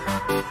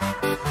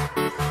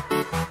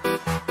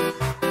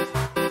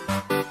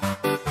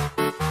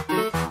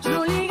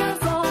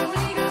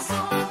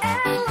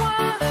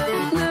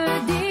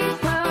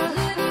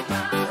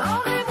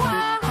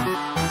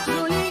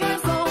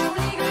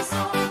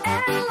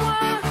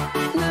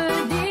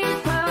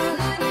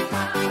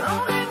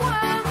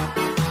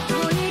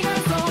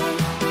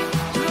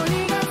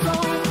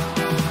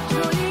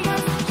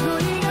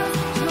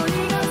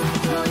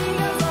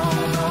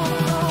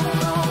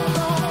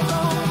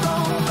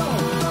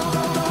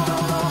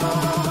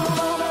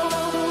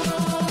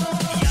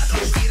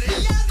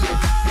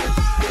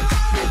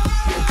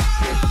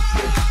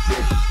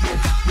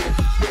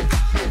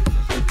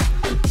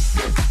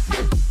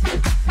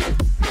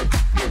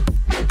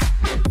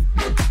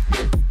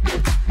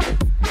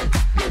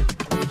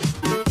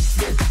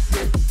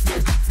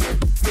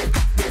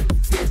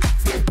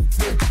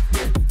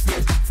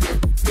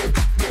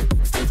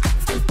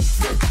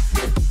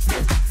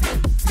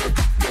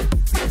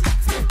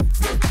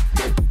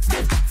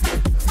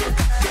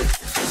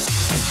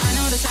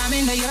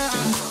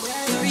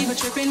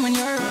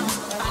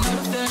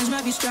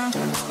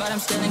 But I'm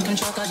still in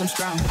control cause I'm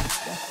strong.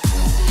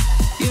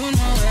 You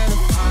know where to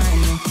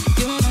find me.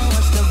 You know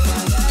what's the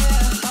vibe.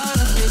 All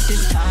of this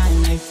is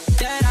timely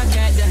that I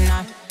can't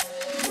deny.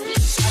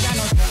 I got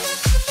no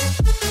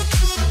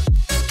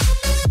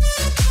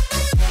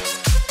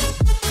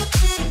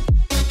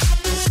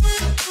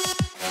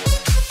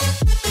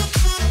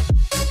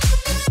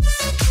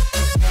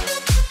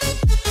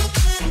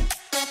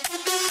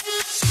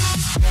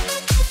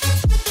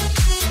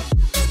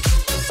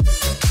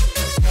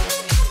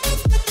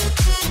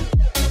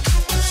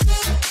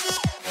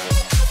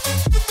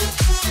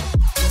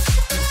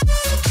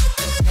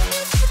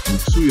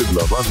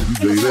dla was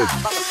DJ REWI.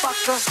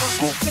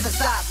 Give a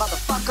side,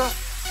 motherfucker.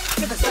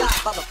 Give a side,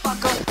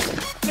 motherfucker.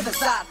 Give a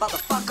side,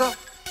 motherfucker.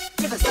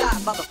 Give a side, motherfucker. Give a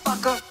side,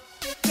 motherfucker.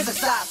 Give a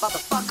side,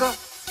 motherfucker.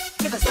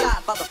 Give a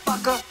side,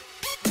 motherfucker.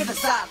 Give a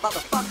side,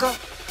 motherfucker.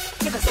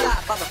 Give a side,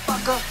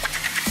 motherfucker.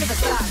 Give a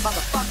side,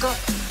 motherfucker.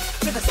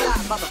 Give a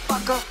side,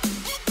 motherfucker.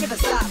 Give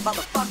a side,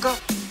 motherfucker.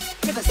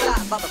 Give a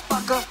side,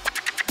 motherfucker.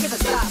 Give a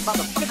side,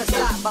 motherfucker.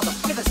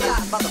 Give a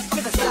side, motherfucker.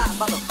 Give a side,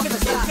 motherfucker. Give a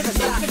side, give a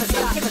side, give a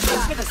side, give a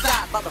side, give a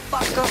side,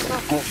 motherfucker.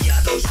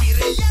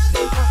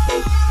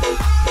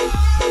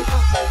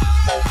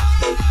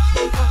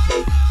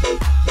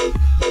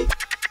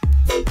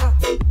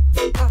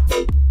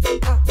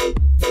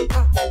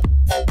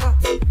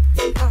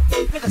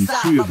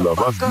 Miksuję dla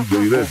was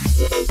DJ REWI.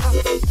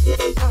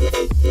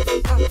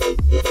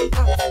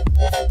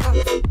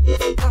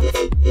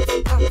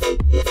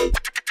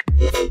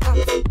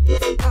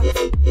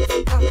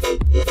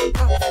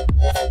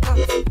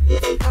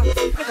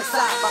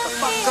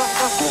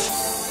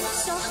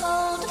 So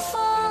hold the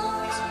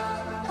fort,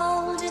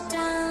 hold it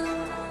down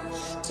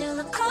till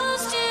the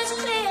coast is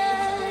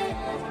clear.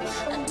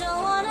 I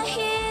don't wanna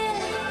hear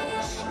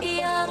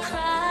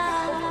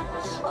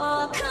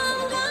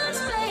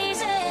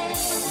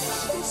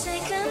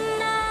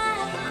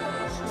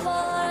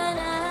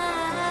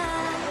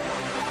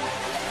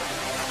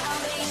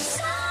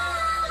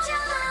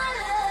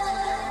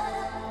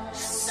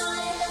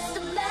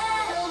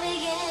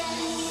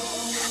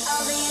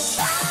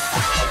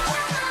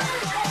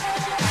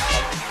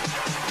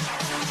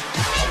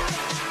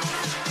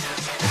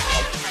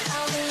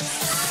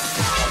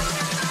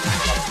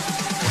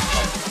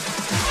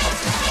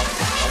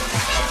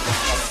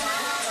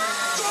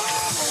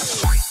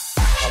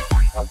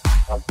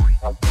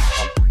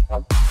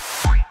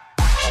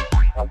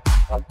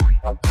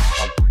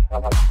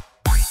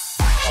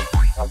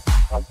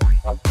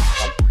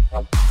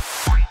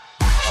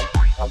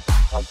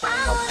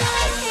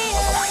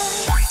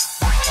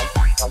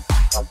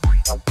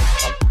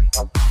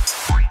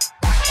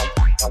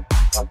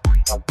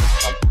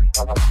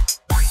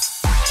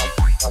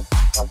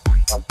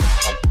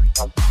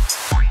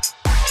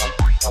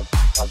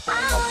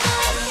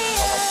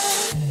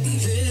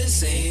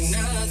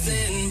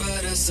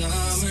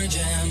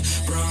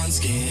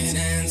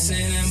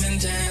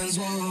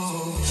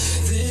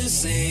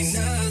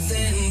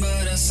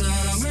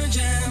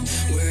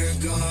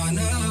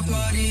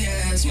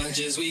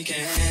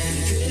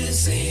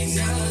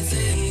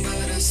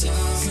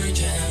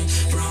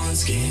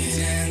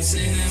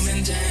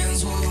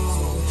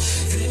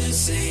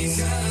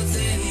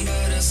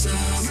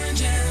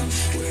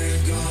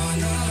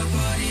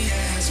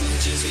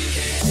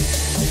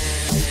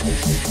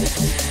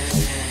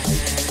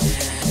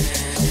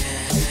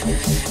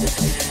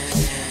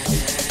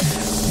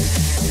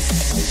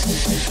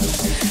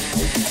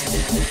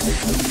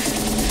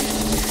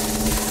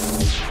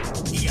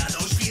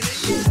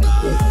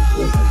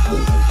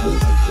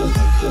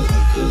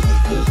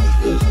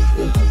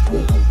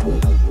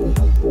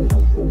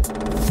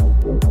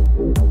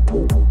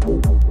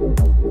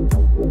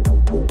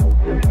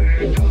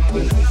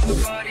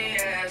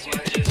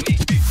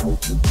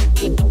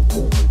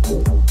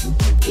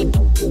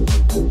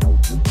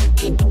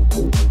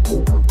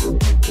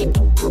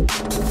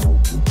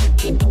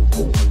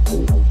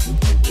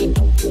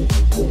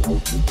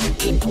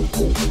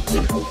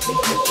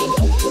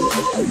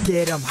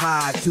Get 'em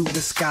high to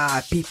the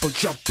sky, people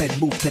jump and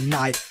move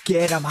tonight.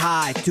 Get 'em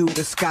high to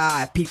the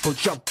sky, people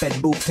jump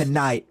and move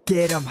tonight.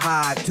 Get 'em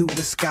high to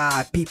the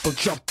sky, people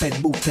jump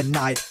and move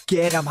tonight.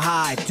 Get 'em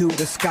high to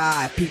the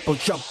sky, people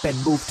jump and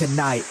move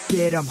tonight.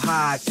 Get 'em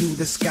high to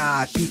the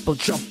sky, people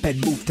jump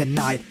and move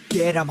tonight.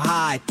 Get 'em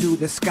high to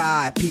the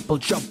sky, people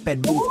jump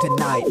and move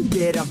tonight.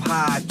 Get 'em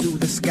high to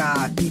the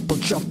sky, people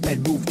jump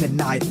and move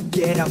tonight.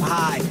 Get 'em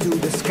high to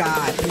the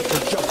sky, people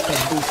jump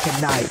and move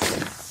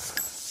tonight.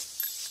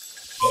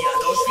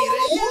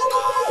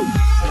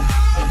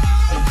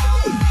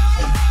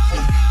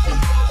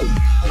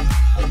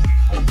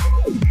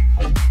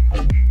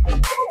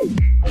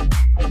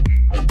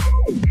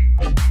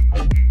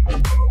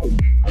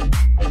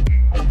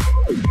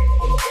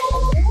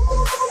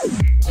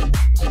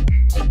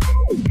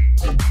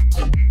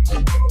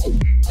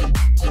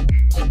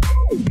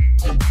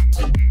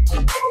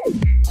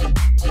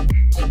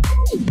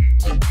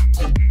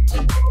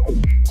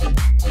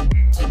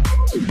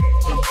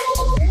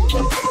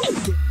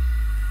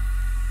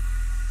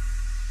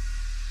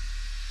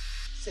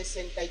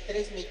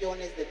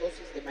 millones de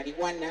dosis de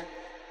marihuana,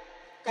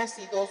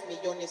 casi 2,5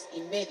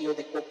 millones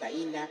de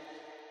cocaína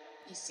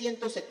y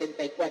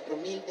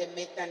 174,000 de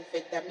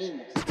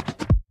metanfetaminas.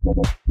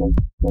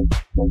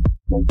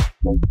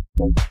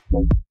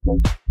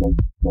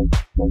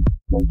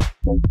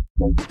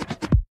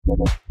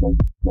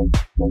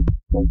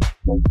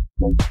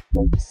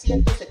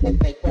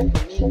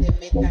 174,000 de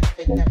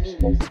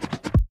metanfetaminas.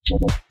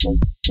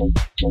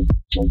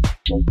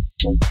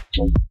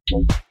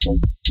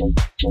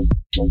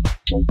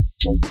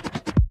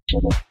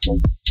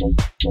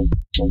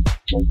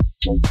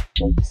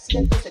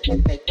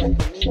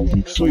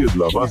 Miksuje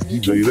dla Was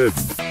DJ REWI.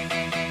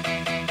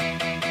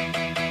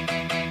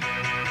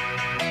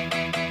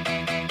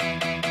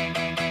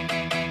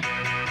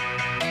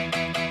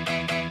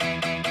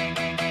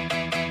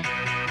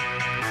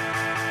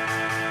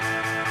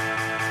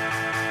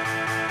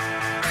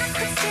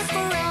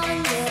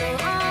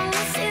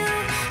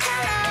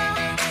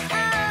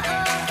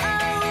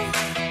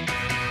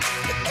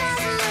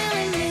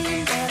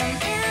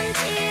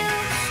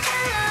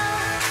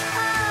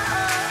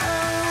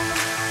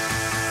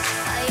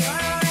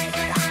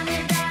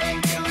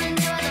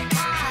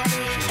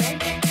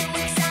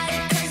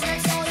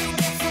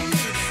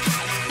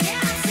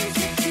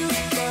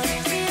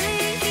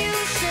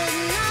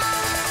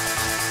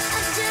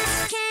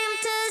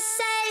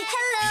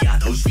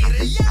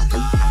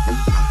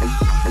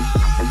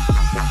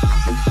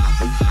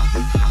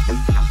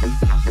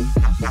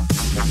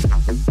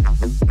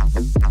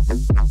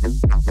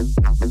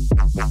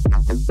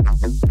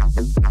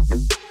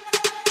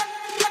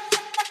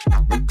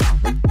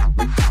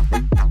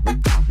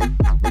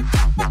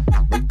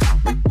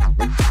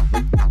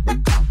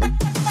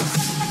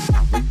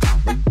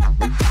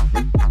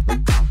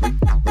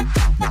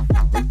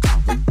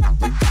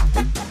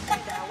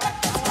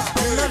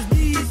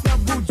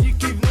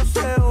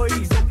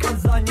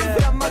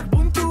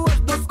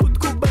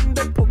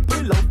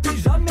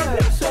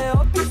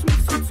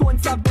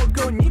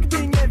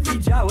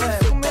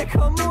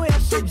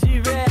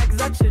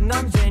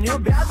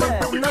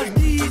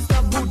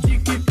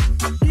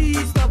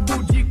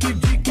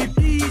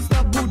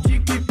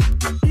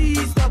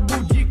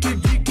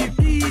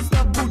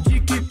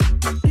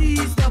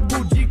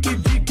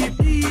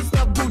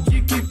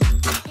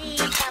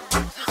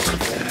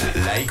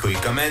 Lajkuj,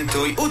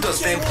 komentuj,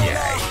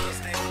 udostępniaj.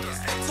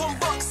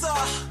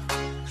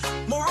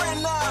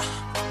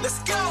 Let's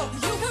go.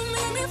 You can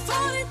make me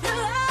fall in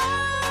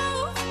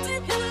love,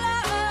 deep in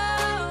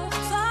love,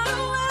 far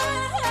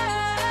away.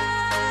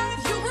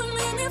 You can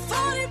make me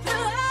fall in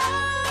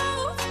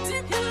love,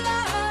 deep in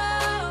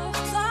love,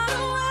 far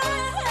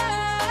away.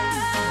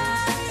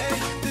 Hey,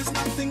 there's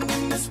nothing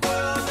in this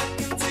world that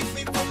can take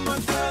me from my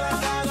girl.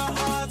 I got a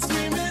heart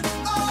screaming,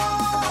 oh.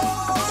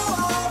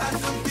 I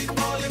could be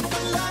falling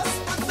for love,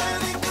 but that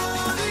ain't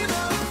good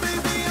enough.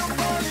 Baby, I'm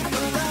falling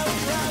for love,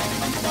 right?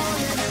 I'm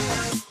falling in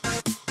love.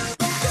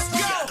 Let's go.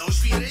 Jadą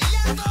świry,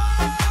 jadą.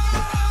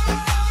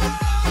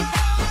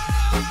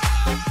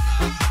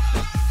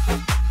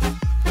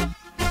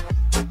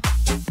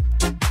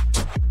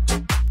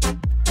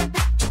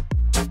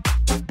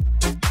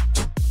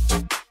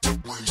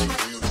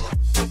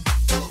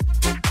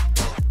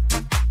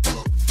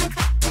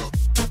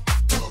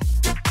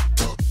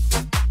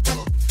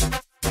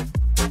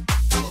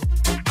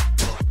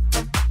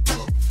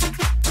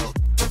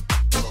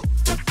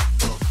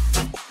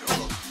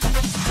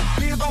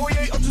 Wyjebało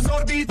jej oczy z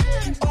orbit.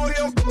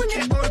 Ojo, ku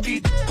mnie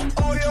orbit.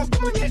 Ojo,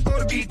 ku mnie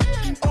orbit.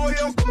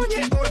 Ojo, ku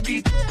mnie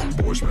orbit.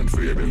 Boysman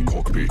wyjebie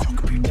kokpit.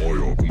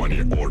 Ojo,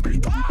 kumanie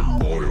orbit.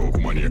 Ojo,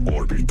 kumanie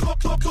orbit.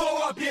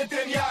 Koła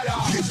piętem jara.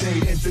 W jednej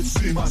ręce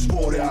trzymasz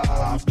wora,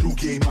 a w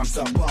drugiej masz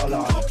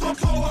zapala.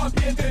 Koła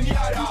piętem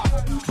jara.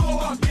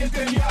 Koła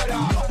piętem jara.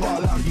 Na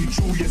palach nie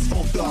czuję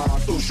swąta,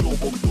 to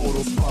ziobok to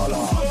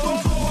rozpala.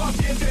 Koła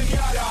piętem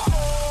jara.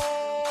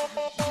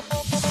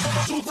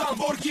 Rzucam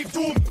worki w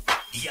tłum.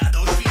 Jadą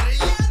świry,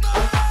 jadą.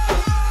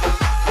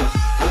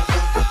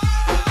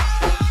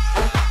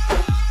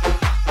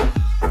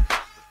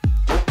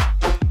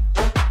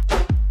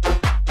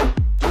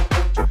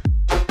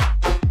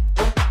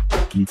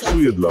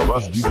 Miksuje dla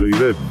was DJ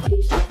REWI.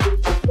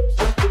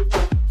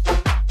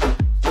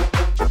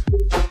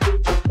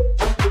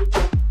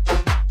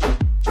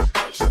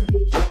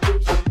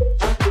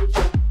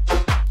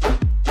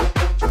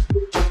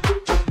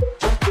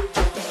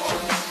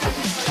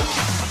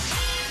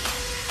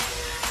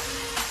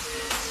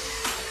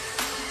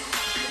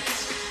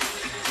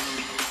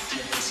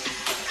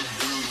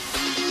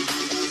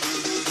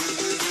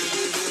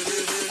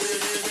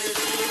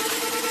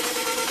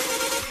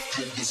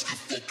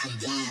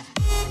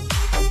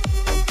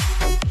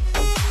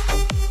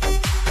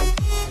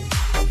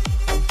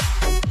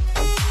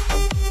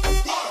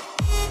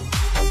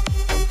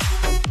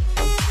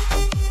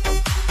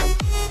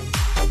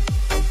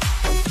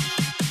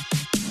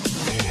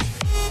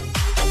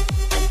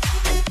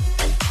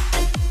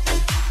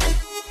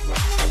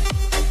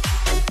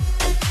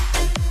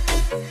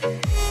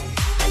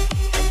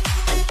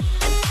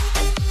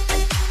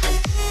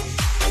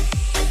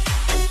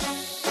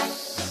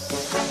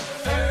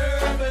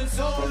 Urban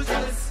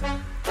soldiers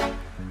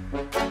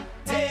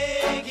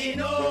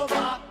taking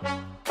over.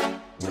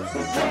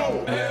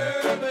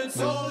 Urban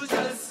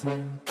soldiers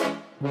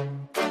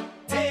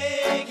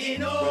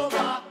taking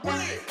over.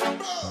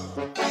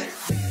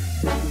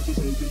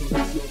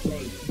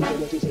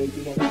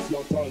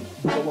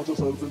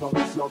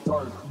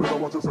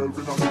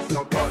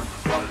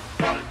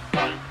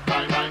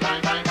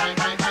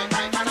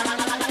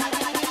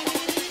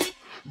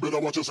 Better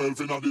watch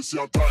yourself in this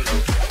your time.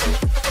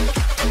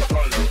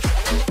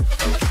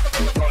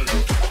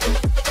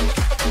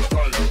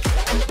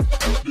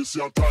 This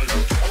your time.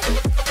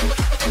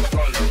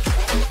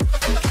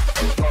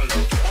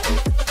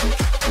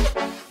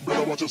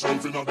 Better watch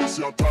yourself in this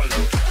your time.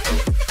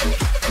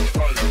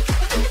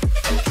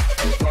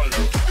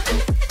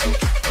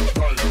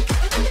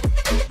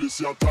 This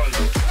your time.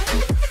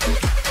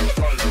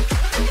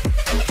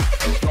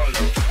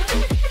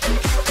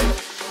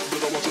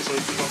 Better watch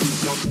yourself in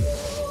this your time.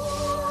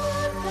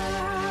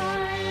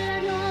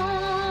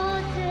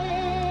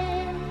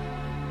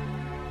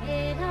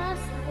 Era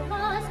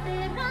sua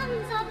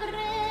speranza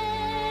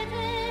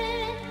breve,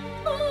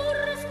 pur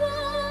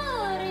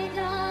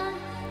sguarida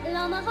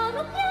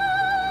l'amaro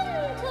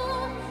pianto,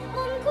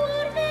 un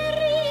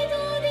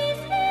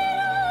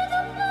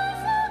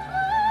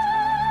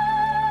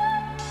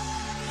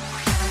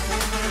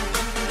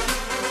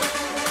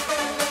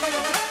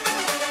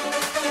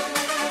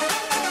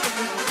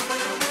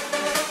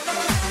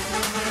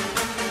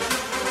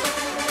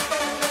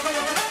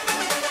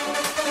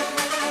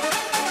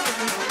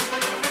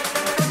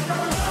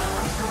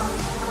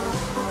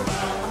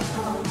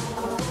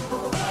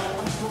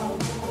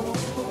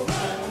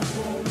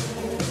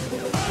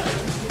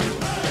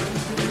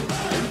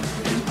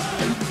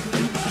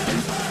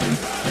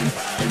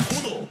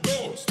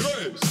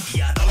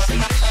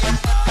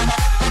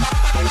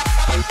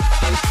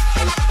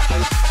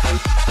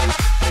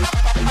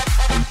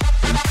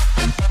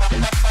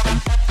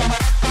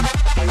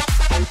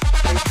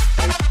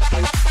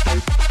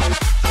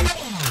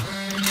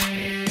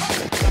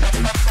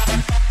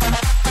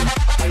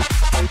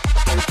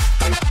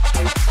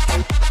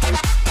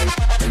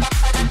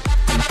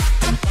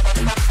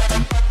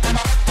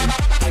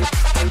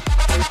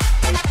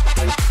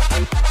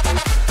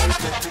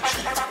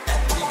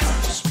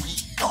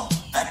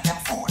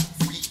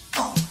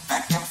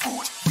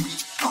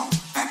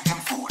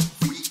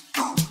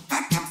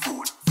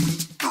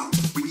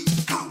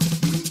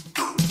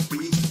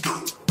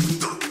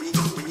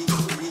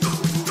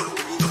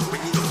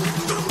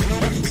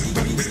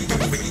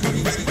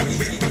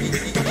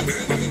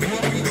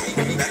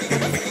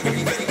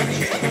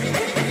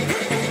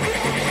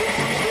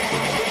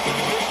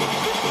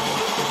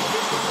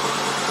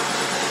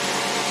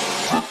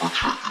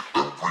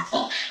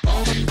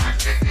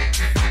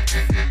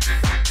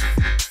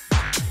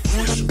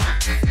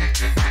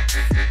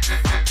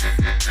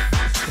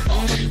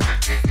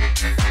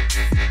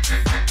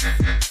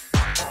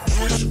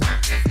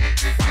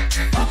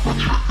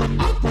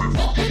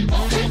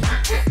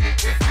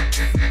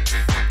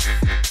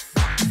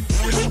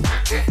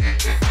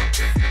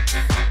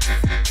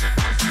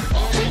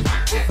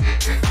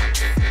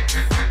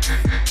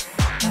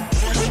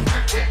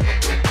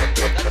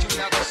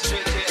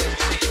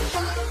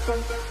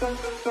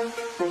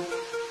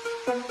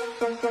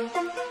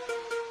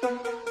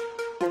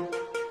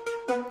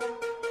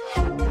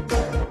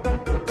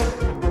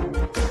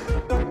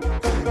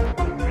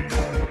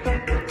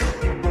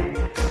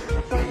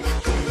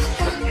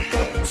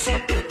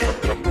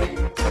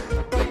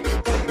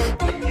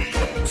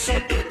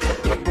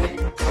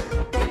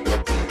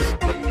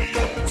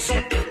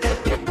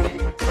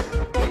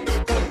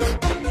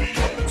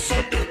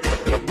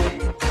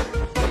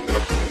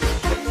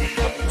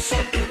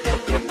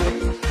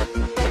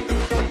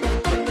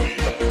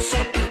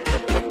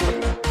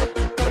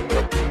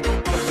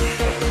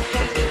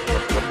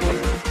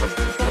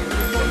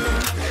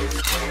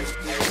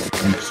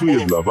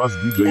Miksuje dla was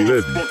DJ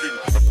REWI.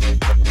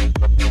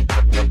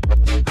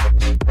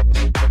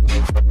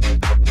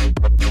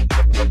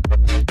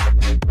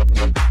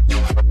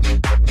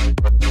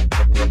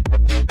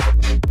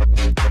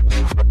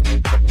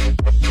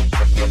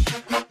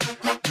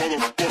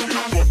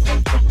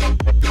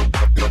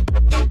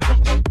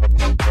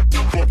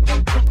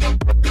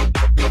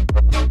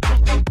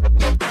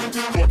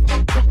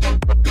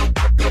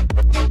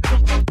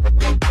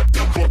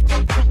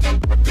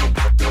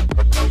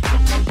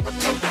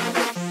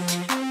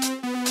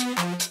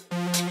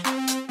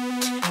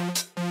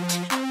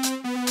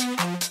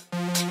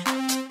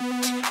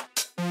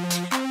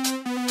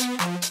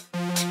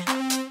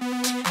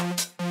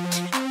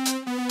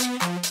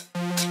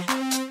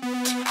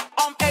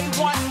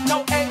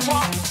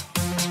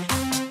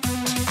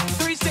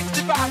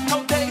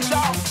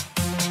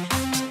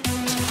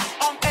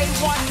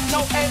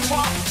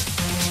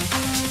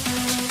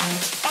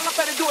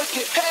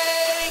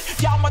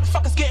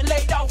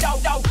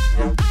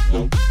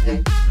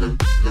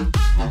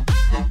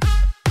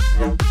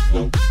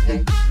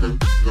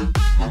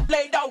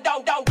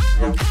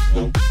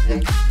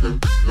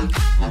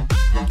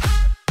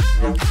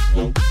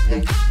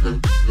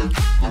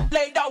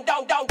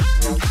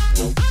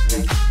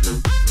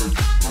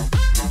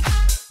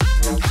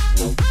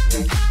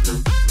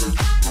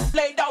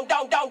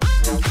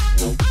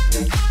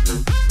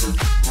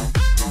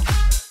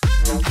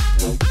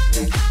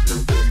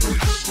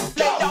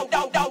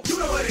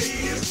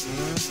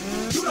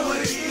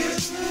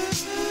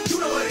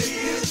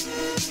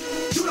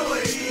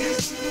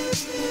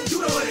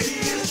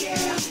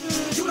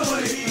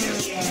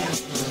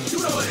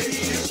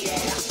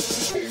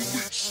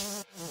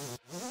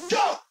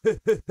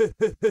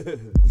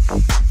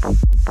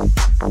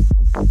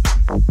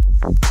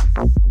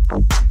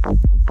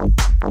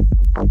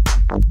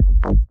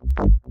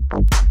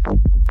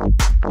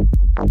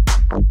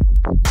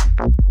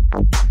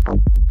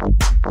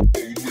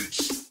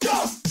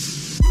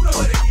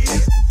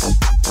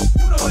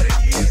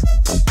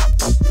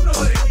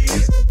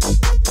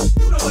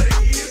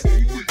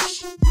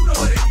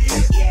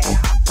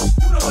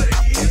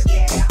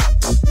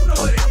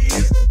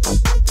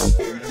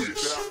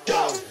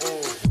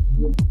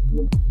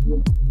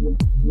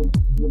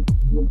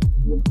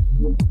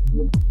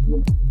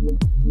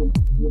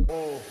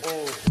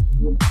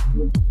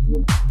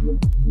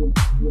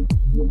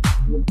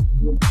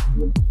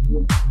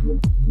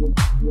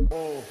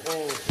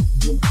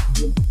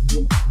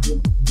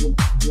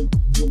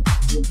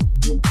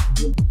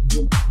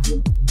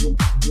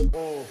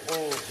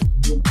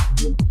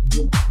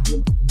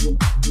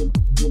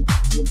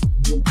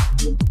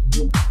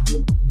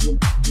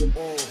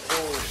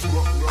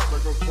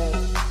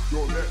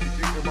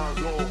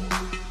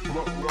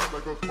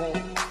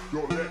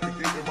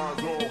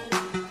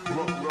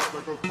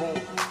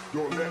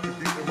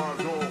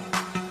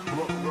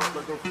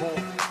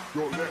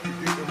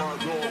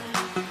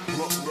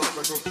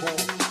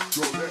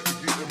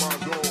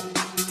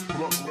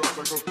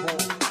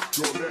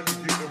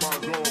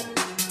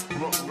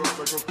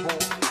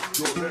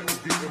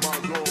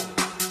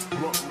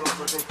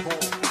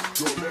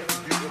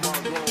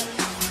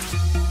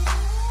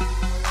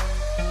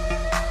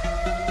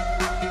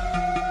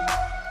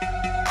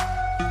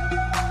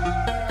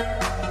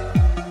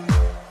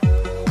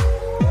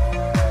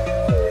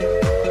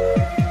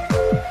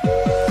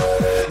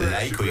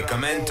 Lajkuj,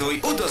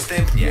 komentuj,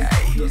 udostępniaj.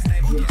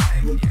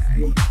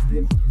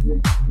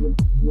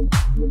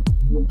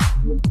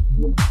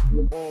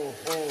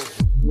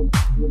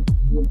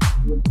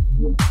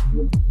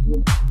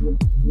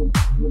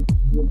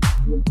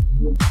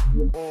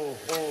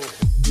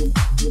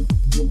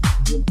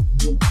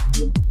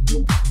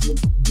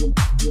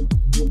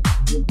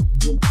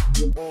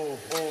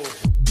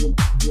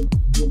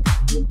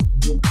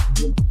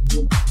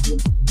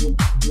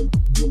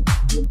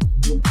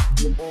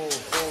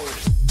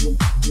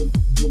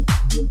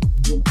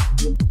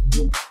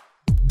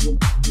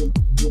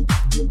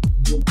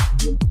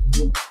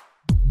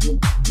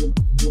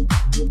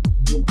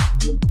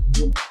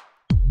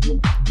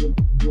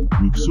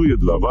 Miksuje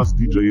dla was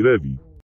DJ REWI.